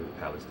taking over the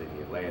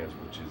Palestinian lands,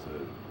 which is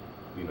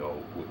a, you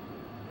know,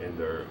 in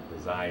their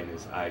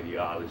Zionist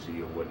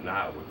ideology or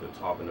whatnot. What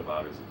they're talking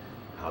about is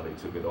how they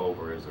took it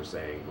over, is they're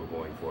saying we're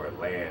going for a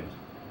land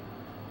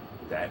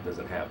that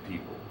doesn't have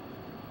people.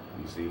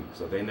 You see,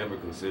 so they never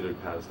considered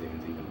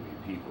Palestinians even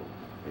to be people.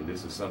 And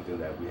this is something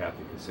that we have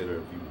to consider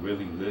if you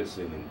really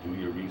listen and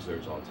do your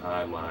research on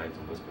timelines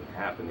and what's been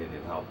happening,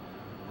 and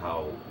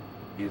how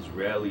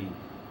Israeli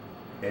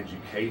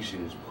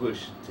education is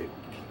pushed to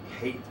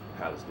hate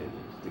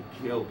Palestinians, to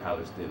kill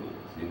Palestinians.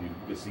 And you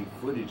can see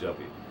footage of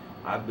it.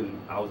 I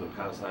was in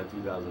Palestine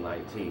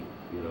 2019,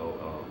 you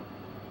know,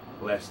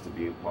 blessed to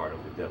be a part of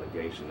a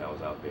delegation that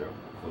was out there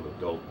full of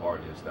dope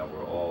artists that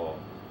were all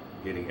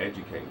getting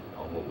educated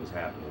on what was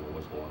happening and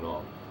what's going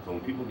on. So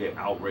when people get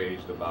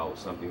outraged about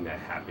something that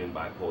happened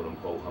by quote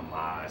unquote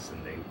Hamas,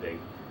 and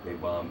they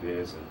bombed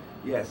this, and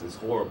yes, it's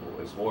horrible.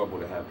 It's horrible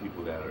to have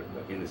people that are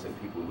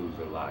innocent people lose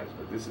their lives.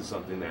 But this is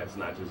something that's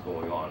not just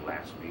going on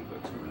last week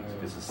or 2 weeks.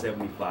 This is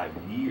 75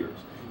 years,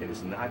 and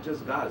it's not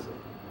just Gaza.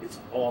 It's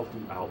all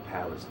throughout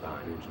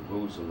Palestine, in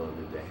Jerusalem,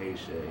 in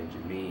Dahisha, in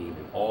Jenin,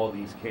 and all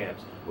these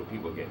camps where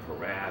people get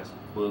harassed,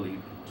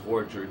 bullied,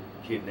 tortured,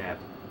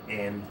 kidnapped,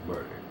 and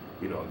murdered.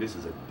 You know, this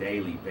is a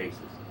daily basis.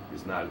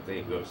 It's not a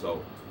thing.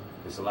 So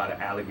there's a lot of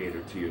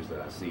alligator tears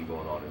that I see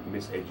going on, and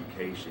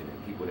miseducation,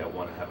 and people that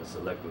want to have a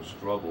selective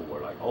struggle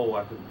where like, oh,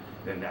 I could,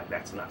 then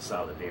that's not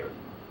solidarity.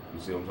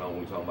 You see what I'm talking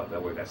when we talk about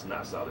that word? That's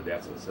not solidarity.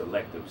 That's a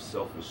selective,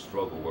 selfish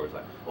struggle where it's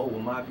like, oh,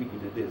 well, my people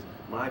did this.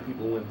 My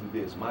people went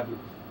through this. My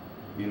people,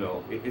 you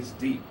know, it's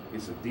deep.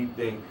 It's a deep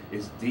thing.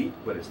 It's deep,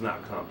 but it's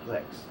not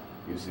complex.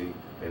 You see?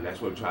 And that's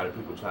what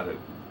people try to,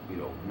 you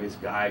know,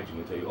 misguide you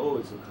and tell you, oh,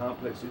 it's a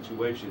complex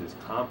situation, it's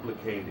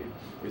complicated,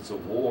 it's a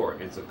war,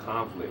 it's a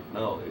conflict.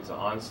 No, it's an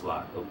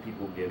onslaught of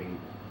people getting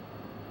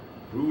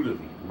brutally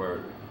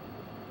murdered,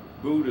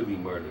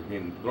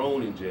 getting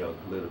thrown in jail,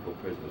 political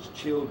prisoners,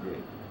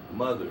 children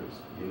mothers,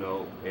 you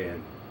know,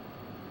 and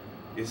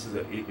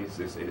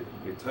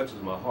it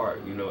touches my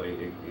heart, you know,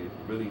 it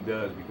really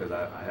does, because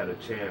I had a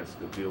chance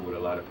to deal with a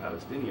lot of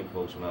Palestinian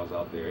folks when I was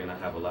out there, and I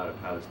have a lot of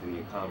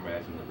Palestinian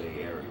comrades in the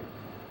Bay Area,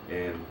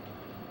 and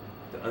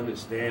to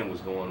understand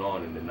what's going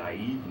on and the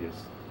naiveness,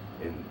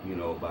 and, you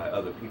know, by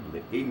other people,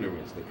 the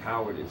ignorance, the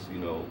cowardice, you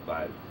know,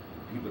 by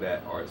people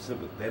that are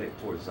sympathetic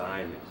towards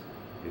Zionists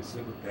and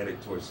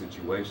sympathetic towards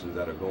situations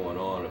that are going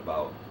on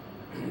about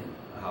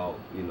how,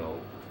 you know,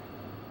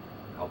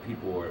 how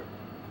people are,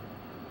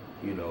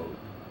 you know,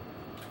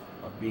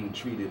 are being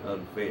treated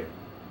unfair.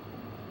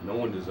 No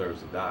one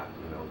deserves to die,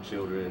 you know,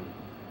 children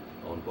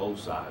on both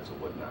sides or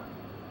whatnot.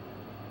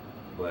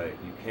 But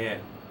you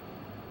can't,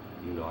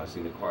 you know, I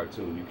seen a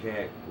cartoon, you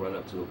can't run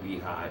up to a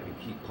beehive and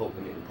keep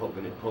poking it and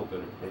poking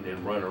it, and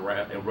then run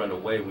around and run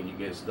away when you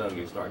get stung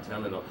and start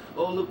telling them,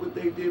 oh, look what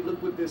they did,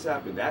 look what this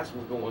happened. That's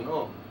what's going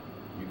on.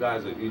 You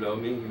guys are, you know what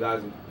I mean? You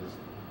guys are just,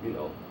 you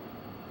know,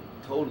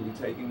 totally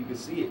taking, you can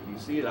see it, you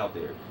see it out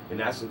there. And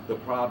that's the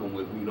problem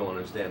with we don't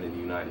understand in the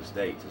United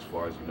States, as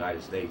far as the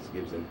United States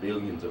gives them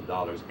billions of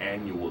dollars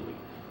annually,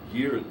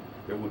 yearly.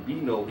 There would be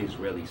no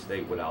Israeli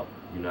state without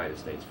United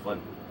States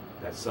funding.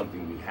 That's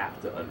something we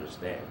have to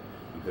understand,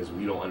 because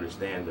we don't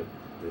understand the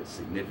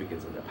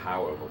significance and the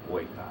power of a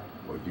boycott,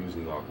 or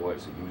using our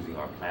voice or using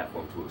our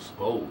platform to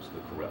expose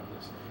the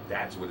corruptness.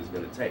 That's what it's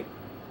going to take.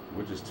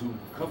 We're just too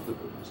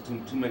comfortable.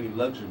 There's too many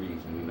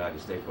luxuries in the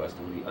United States for us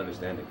to really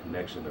understand the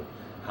connection of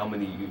how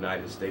many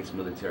United States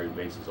military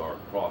bases are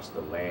across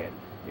the land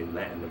in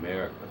Latin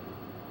America,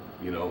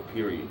 you know,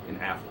 period, in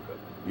Africa.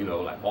 You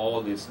know, like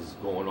all this is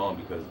going on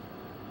because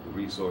the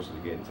resources are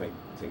getting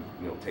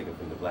taken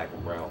from the black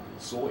and brown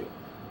soil,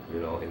 you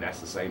know, and that's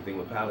the same thing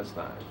with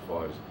Palestine, as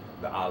far as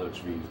the olive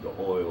trees, the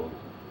oil,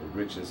 the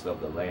richness of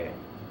the land,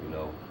 you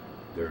know,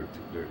 they're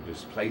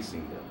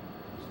displacing them.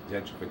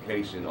 There's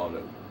gentrification on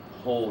a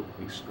whole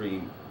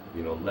extreme,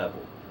 you know,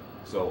 level.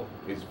 So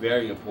it's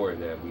very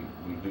important that we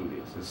do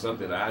this. It's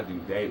something that I do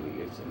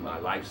daily. It's in my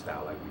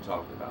lifestyle, like we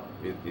talked about.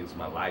 It's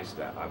my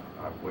lifestyle.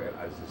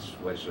 It's a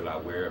sweatshirt I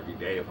wear every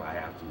day if I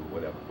have to or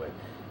whatever. But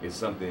it's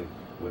something,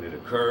 when it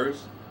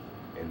occurs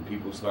and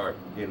people start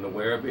getting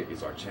aware of it,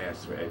 it's our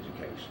chance for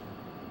education.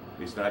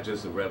 It's not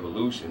just a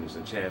revolution, it's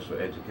a chance for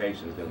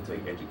education. It's going to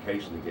take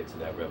education to get to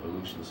that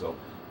revolution. So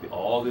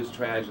all this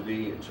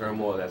tragedy and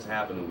turmoil that's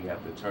happening, we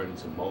have to turn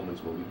into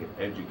moments where we can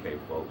educate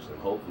folks, and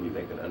hopefully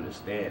they can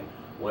understand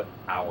what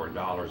our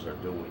dollars are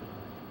doing,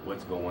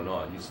 what's going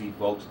on. You see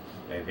folks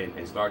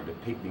and start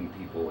depicting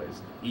people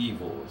as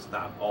evil and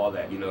stop all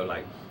that, you know,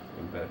 like,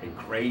 and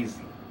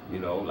crazy, you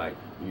know, like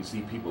when you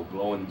see people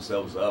blowing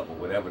themselves up or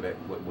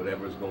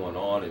whatever's going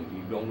on, and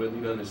you don't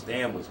really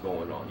understand what's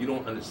going on. You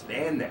don't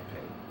understand that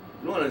pain.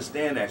 You don't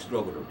understand that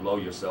struggle to blow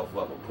yourself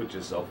up or put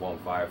yourself on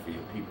fire for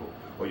your people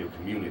or your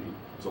community.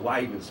 So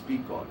why even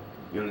speak on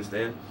it? You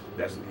understand?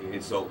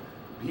 And so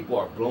people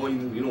are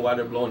blowing, you know why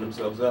they're blowing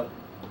themselves up?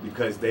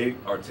 Because they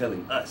are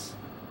telling us,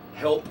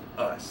 help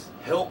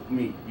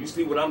me. You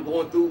see what I'm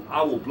going through?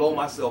 I will blow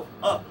myself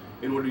up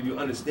in order to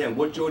understand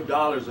what your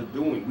dollars are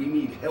doing. We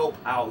need help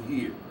out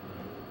here.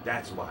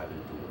 That's why they're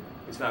doing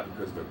it. It's not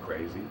because they're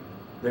crazy.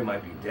 They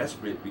might be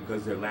desperate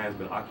because their land's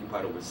been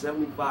occupied over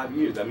 75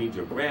 years. That means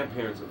your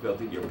grandparents have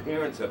felt it, your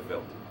parents have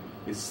felt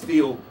it. It's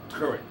still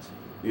current,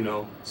 you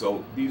know?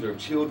 So these are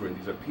children,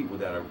 these are people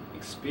that are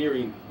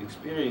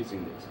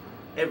experiencing this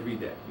every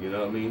day, you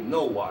know what I mean?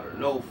 No water,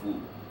 no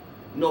food,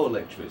 no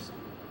electricity.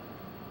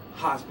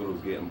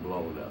 Hospitals getting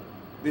blown up.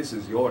 This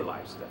is your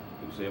lifestyle,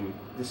 you see me?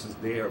 This is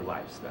their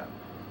lifestyle.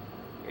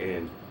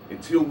 And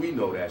until we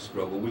know that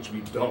struggle, which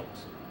we don't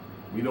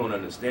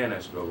understand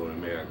that struggle in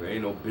America.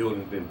 Ain't no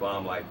buildings been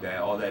bombed like that.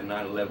 All that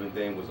 9/11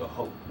 thing was a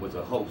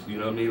hoax. You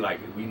know what I mean? Like,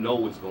 we know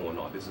what's going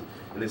on.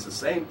 And it's the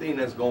same thing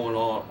that's going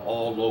on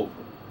all over.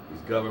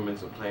 These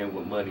governments are playing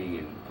with money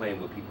and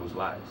playing with people's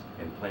lives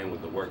and playing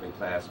with the working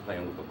class,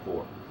 playing with the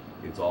poor.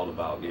 It's all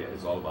about the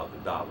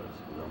dollars.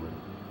 You know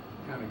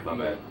what I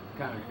mean?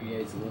 Kind of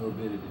creates a little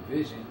bit of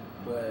division,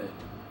 but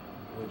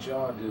what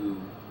y'all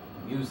do,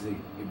 music,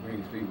 it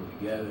brings people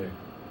together.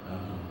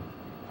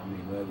 I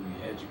mean, whether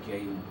you're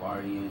educating,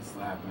 partying,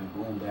 slapping,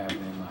 boom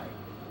bapping, like,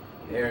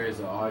 there is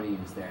an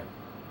audience that,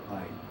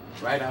 like,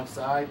 right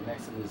outside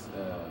next to this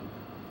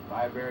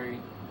library,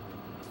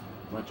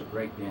 bunch of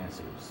break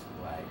dancers,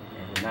 like,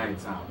 at the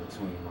nighttime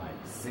between like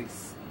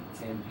 6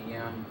 and 10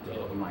 p.m.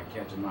 You might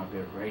catch them out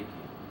there breaking.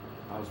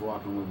 I was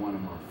walking with one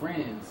of my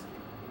friends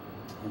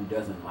who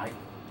doesn't like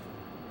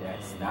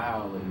that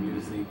style of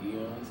music, you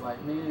know. It's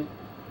like, man,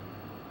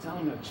 tell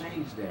him to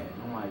change that.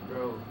 And I'm like,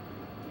 bro,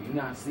 you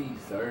not see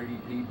 30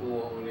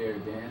 people over there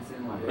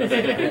dancing? Like, right.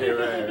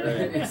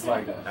 It's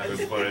like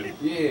having fun.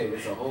 Yeah,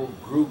 it's a whole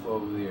group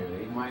over there.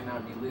 They might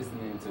not be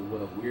listening to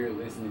what we're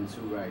listening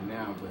to right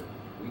now, but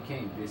we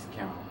can't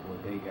discount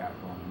what they got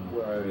going on.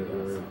 Right. We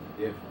got something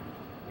different.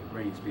 It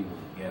brings people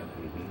together.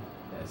 Mm-hmm.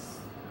 That's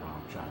how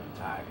I'm trying to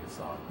tie this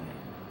all in.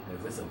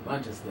 Because there's a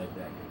bunch of stuff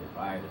that can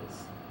divide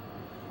us.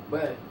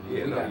 But we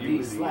got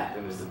these slaps.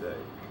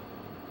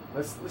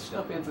 let's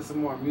jump into some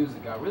more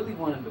music. I really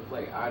wanted to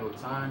play "Idle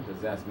Time"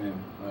 because that's been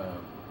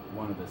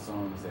one of the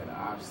songs that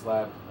I've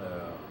slapped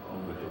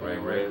over The the Ray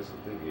airwaves. Reds,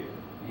 I think,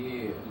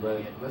 Yeah,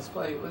 but let's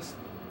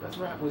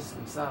rap with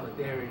some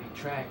solidarity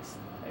tracks.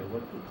 Hey,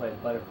 what if we play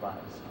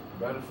Butterflies?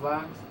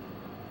 Butterflies.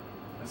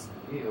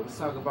 Let's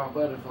talk about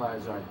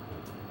butterflies, right?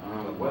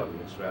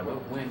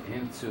 What went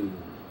into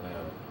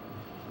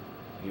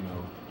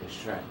this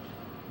track?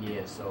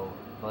 Yeah, so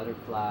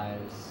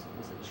Butterflies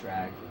is a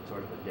track,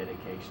 sort of a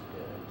dedication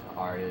to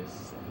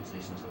artists and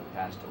musicians who have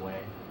passed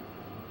away.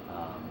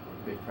 A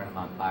good friend of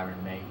mine,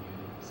 Byron Mayhew,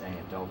 sang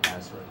a dope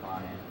ass hook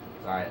on it.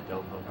 Sorry, a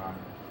dope hook on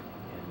it.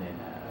 And then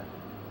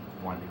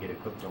wanted to get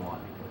Equipto on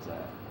it because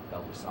I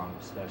felt the song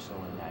was special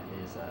and that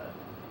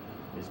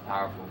his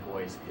powerful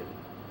voice could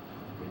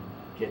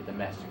get the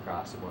message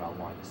across of what I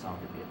wanted the song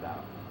to be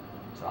about.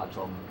 So I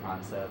told him the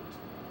concept,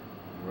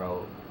 he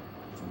wrote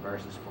some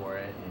verses for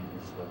it, and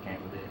this is what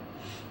came with it.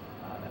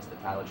 That's the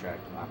title track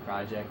to my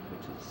project,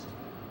 which is,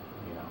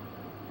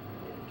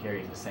 it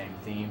carries the same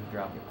theme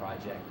throughout the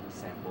project. We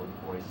sampled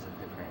voices of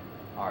different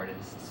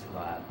artists who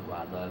I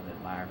love and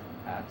admire from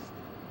the past.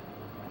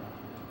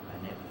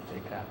 And yeah,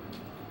 check it out.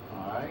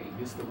 Alright,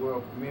 this is the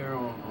world premiere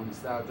on the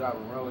Style Drop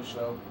and Roll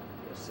show.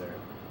 Yes, sir.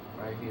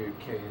 Right here at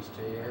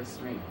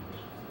KSJS. Man,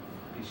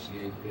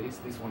 appreciate this.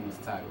 This one is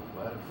titled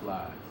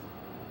Butterflies.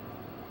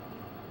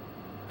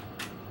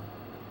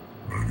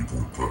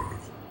 90.5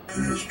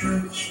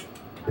 KSJS.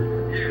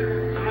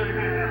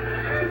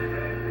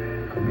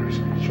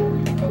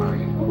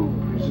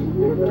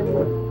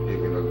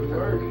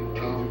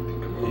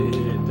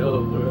 Yeah,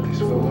 dope, bro.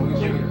 So when we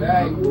bring it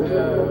back,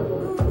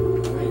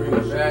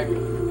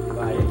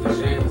 like the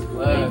shameless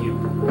plug,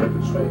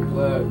 straight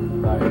plug,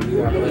 like you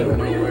gotta let them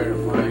know where to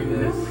find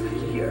us.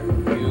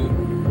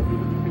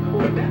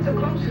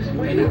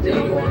 Anything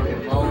you want to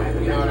promote,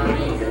 you know what I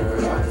mean?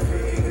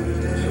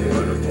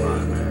 Butterfly,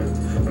 man.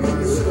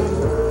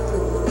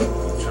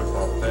 Trip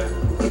off that.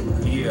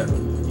 Yeah.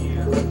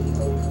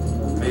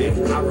 Man,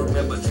 I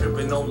remember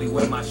tripping only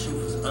when my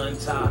shoes was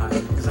untied.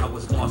 Cause I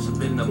was lost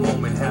up in the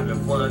moment having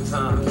fun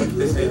time.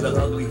 They say the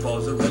ugly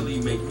falls will really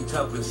make you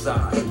tough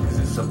inside. Cause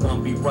it's a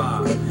bumpy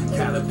ride.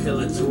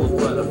 Caterpillar to a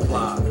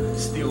butterfly.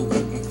 Still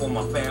rooting for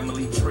my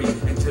family tree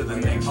into the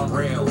next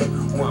realm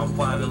where I'm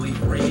finally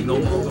free. No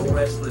longer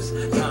restless.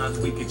 Times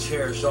we could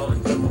cherish all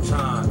in due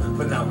time.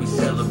 But now we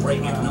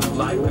celebrating new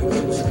life and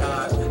blue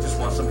skies. Just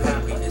want some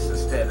happiness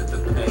instead of the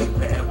pain.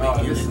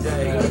 Forever in the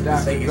day.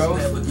 Say it's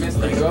never too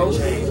late to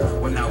change.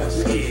 When I was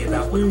scared, I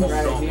would hold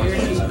on my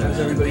hands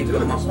and think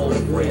of my old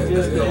friends.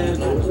 There's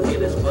no longer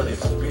with us, but in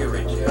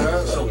spirit.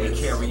 So we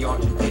carry on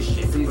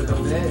tradition for those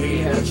who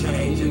dare to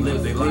change and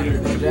live their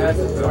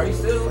life. Are you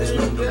still It's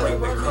known to break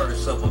the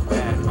curse of a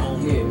bad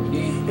omen.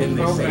 And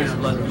they say it's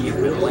lucky if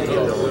it lands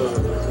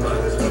on.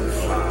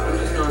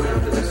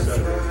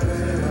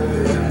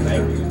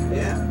 Thank you.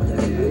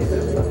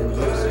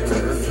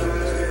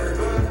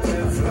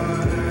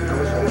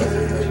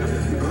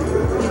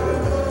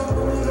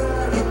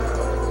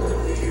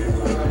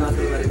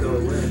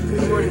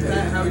 Good morning,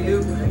 Pat. How are you?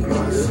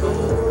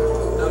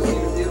 How's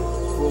it you?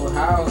 Full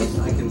House?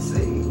 I can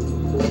see.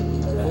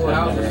 Full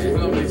House is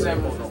filming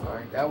several.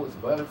 Alright, that was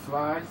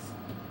Butterflies.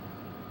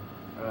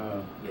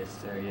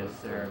 Yes,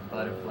 sir.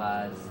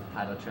 Butterflies,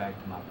 title track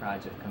to my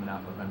project coming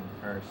out November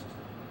 1st.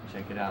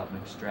 Check it out,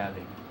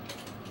 Mcstravick.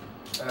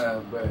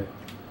 But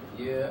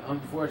yeah,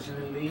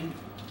 unfortunately,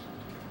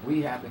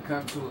 we have to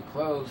come to a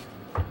close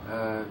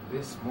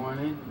this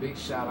morning. Big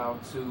shout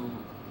out to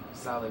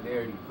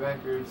Solidarity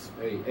Records.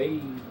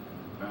 Hey.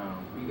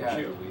 We got.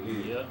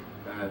 Yep.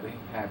 They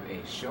have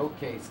a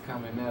showcase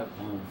coming up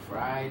on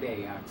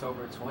Friday,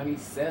 October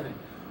 27th.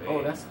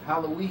 Oh, that's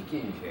Halloween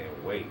weekend.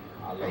 Can't wait.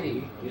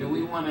 Hey, do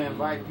we want to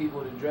invite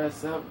people to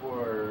dress up,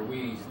 or are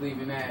we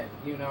leaving that,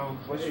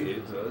 what's Hey, your...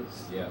 it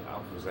does. Yeah.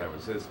 I'm from San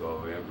Francisco,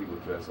 man. People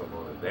dress up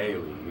on a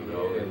daily,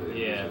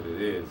 Yeah. That's what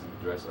it is. You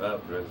dress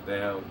up, dress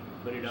down,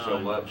 Put it show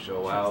on. up,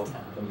 show out.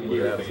 Some of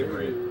your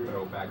favorite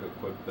throwback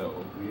Equipto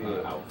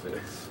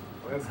outfits.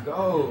 Let's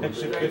go.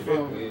 Straight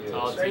from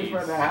Tall straight tees.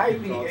 from the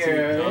hypey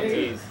era. Tall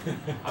Hey. tees.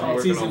 I'm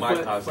working on my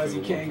fuzzy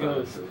costume.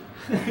 Kangos.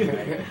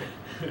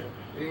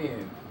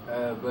 Man,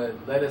 but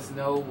let us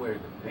know where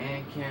the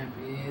Bandcamp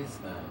is,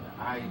 the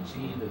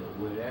IG, the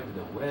whatever,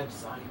 the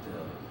website.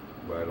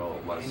 Right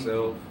on.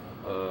 Myself,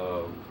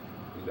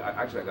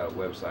 I got a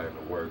website in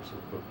the works,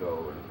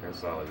 Equipto and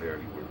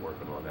Solidarity. We're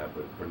working on that,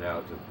 but for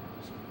now, to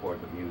support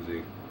the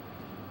music,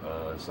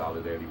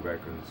 Solidarity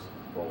Records,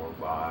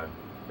 415,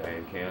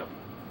 Bandcamp.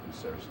 You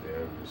search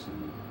there, you'll see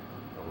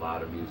a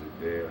lot of music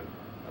there.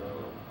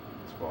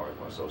 As far as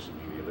my social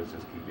media, let's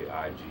just keep it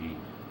IG,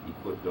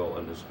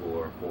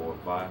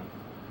 Equipto_415.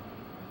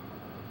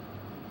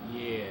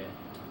 Yeah.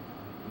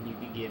 And you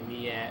can get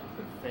me at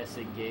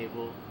Professa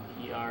Gabel,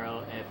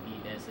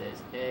 PROFESSA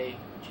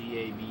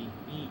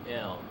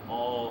GABEL,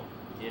 all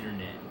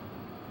internet.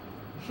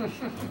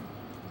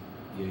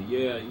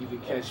 Yeah. You can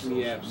catch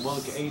me at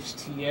Monk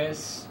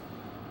HTS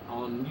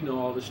on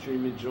all the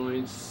streaming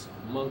joints.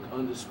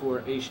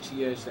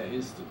 Monk_HTS at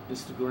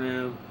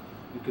Instagram.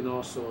 You can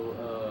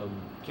also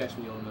catch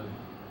me on the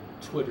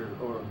Twitter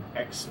or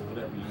X or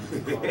whatever you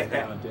call it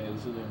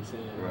nowadays. You know what I'm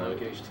saying? Right.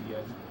 Monk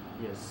HTS.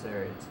 Yes,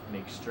 sir. It's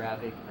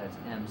Mcstravick. That's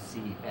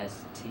McStravick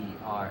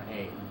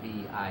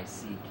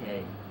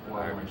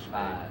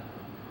 415.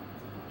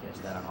 Catch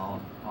that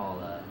on all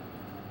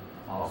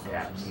social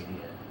caps.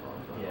 media.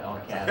 Yeah, all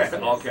caps.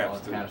 All caps All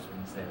too. caps when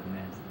you say the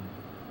man's name.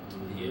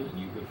 Yeah,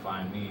 you can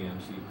find me,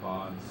 MC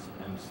Pauze,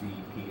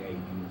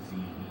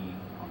 MCPAUZE,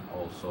 on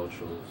all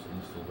socials,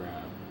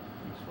 Instagram,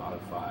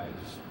 Spotify,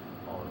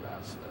 all of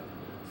that stuff.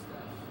 Good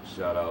stuff.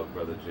 Shout out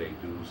brother Jay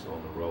Deuce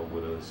on the road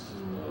with us.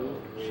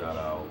 Shout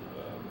out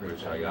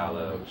Rich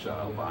Ayala. Shout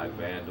out Five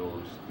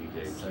Vandals,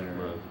 DJ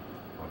Chima,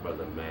 my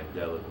brother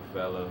Mandela the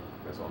fella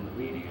that's on the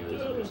media.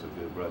 He's a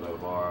good brother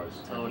of ours.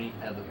 Tony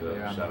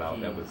Everclear on Shout out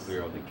the keys.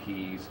 Everclear on the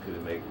keys.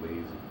 Couldn't make me.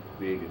 He's a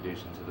big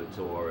addition to the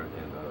tour and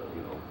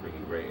you know,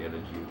 bringing great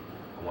energy.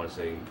 I want to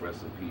say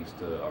rest in peace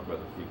to our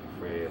brother Freaky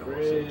Fred. I want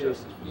to say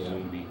justice for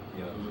Zumbi.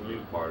 He's a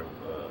big part of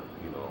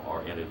you know,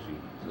 our energy.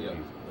 So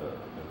and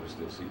we're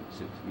still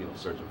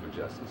searching for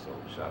justice. So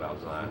shout out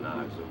Zion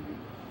 9, Zumbi,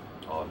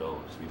 all those.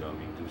 You know what I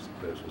mean? Deuce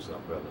Clips, what's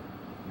up, brother?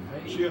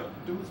 Hey.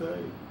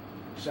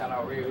 Shout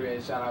out Ray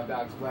Red, shout out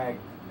Doc's Black.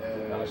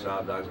 Shout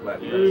out Doc's Black.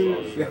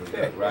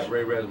 Right,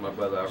 Ray Red is my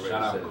brother. I already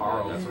Shout out said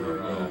Carl that. for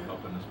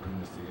helping us bring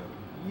this together.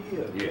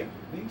 Yeah.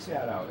 Big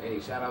shout out. Hey,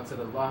 shout out to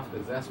the Loft,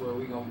 because that's where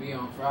we're going to be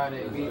on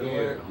Friday. Be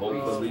there.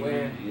 Hopefully,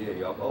 Square. yeah,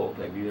 y'all. Oh,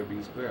 okay, be there,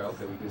 be square.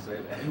 Okay, we can say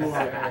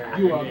that.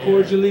 You are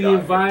cordially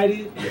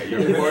invited. Yeah,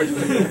 you're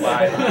cordially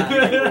invited.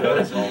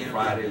 Us on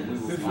Friday, we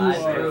will be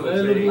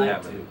celebrating,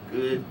 having a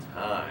good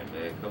time,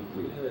 man. Come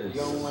through. You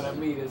don't want to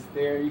meet us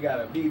there, you got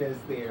to meet us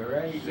there,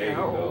 right? There you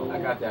go. I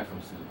got that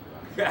from Snoop.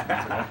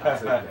 I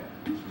took that.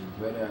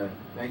 But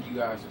thank you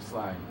guys for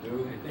sliding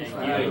through. Thank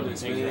you.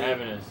 Thanks for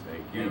having us.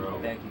 Thank you, bro.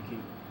 Thank you, Keith.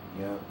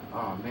 Yeah.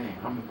 Oh man,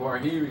 I'm a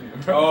Barhemian.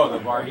 Oh, the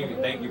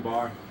Barhemian. Thank you,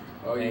 Bar.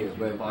 Oh yeah, Thank you,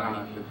 but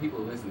Barhemian. the people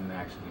listening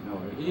actually know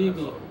it.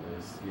 Barhemian.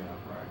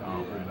 Right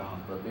on, right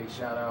on. But big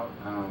shout out.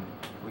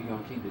 We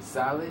gonna keep it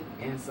solid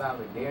in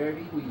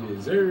solidarity. We gonna Yes,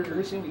 keep sir. it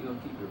pushing. We gonna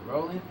keep it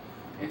rolling.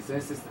 And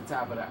since it's the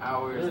top of the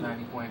hour, it's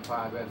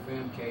 90.5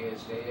 FM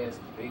KSJS.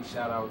 Big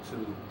shout out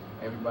to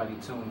everybody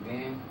tuned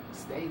in.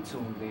 Stay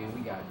tuned in.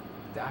 We got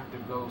Dr.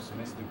 Ghost,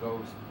 Mr.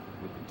 Ghost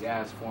with the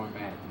jazz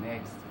format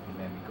next. And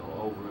let me go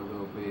over a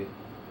little bit.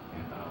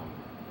 And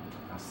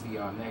I'll see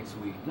y'all next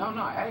week. No,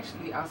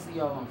 actually, I'll see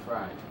y'all on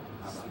Friday.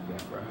 How about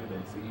that?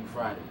 Friday. See you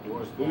Friday.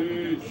 Doors open at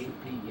 8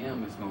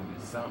 p.m. It's going to be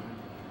something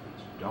that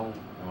you don't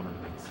want to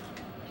miss.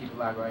 Keep it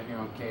locked right here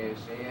on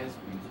KSJS.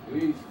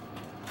 Peace.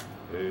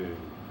 Hey.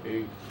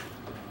 Peace.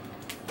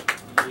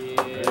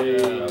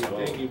 Yeah.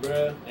 Thank you,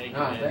 bro. Thank you,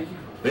 Nah, man. thank you.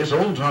 This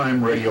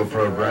old-time radio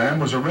program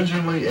was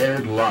originally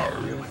aired loud,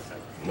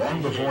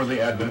 long before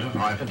the advent of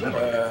high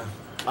fidelity.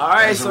 All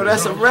right, so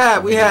that's a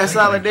wrap. We had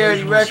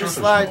Solidarity Records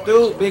slide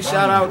through. Big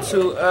shout out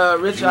to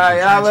Rich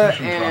Ayala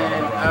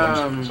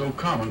and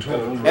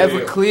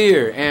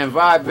Everclear and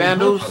Vibe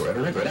Vandals.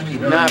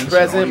 Not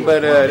present,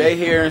 but they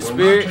here in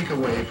spirit.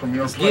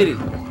 Let's get it.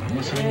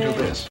 Listening to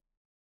this.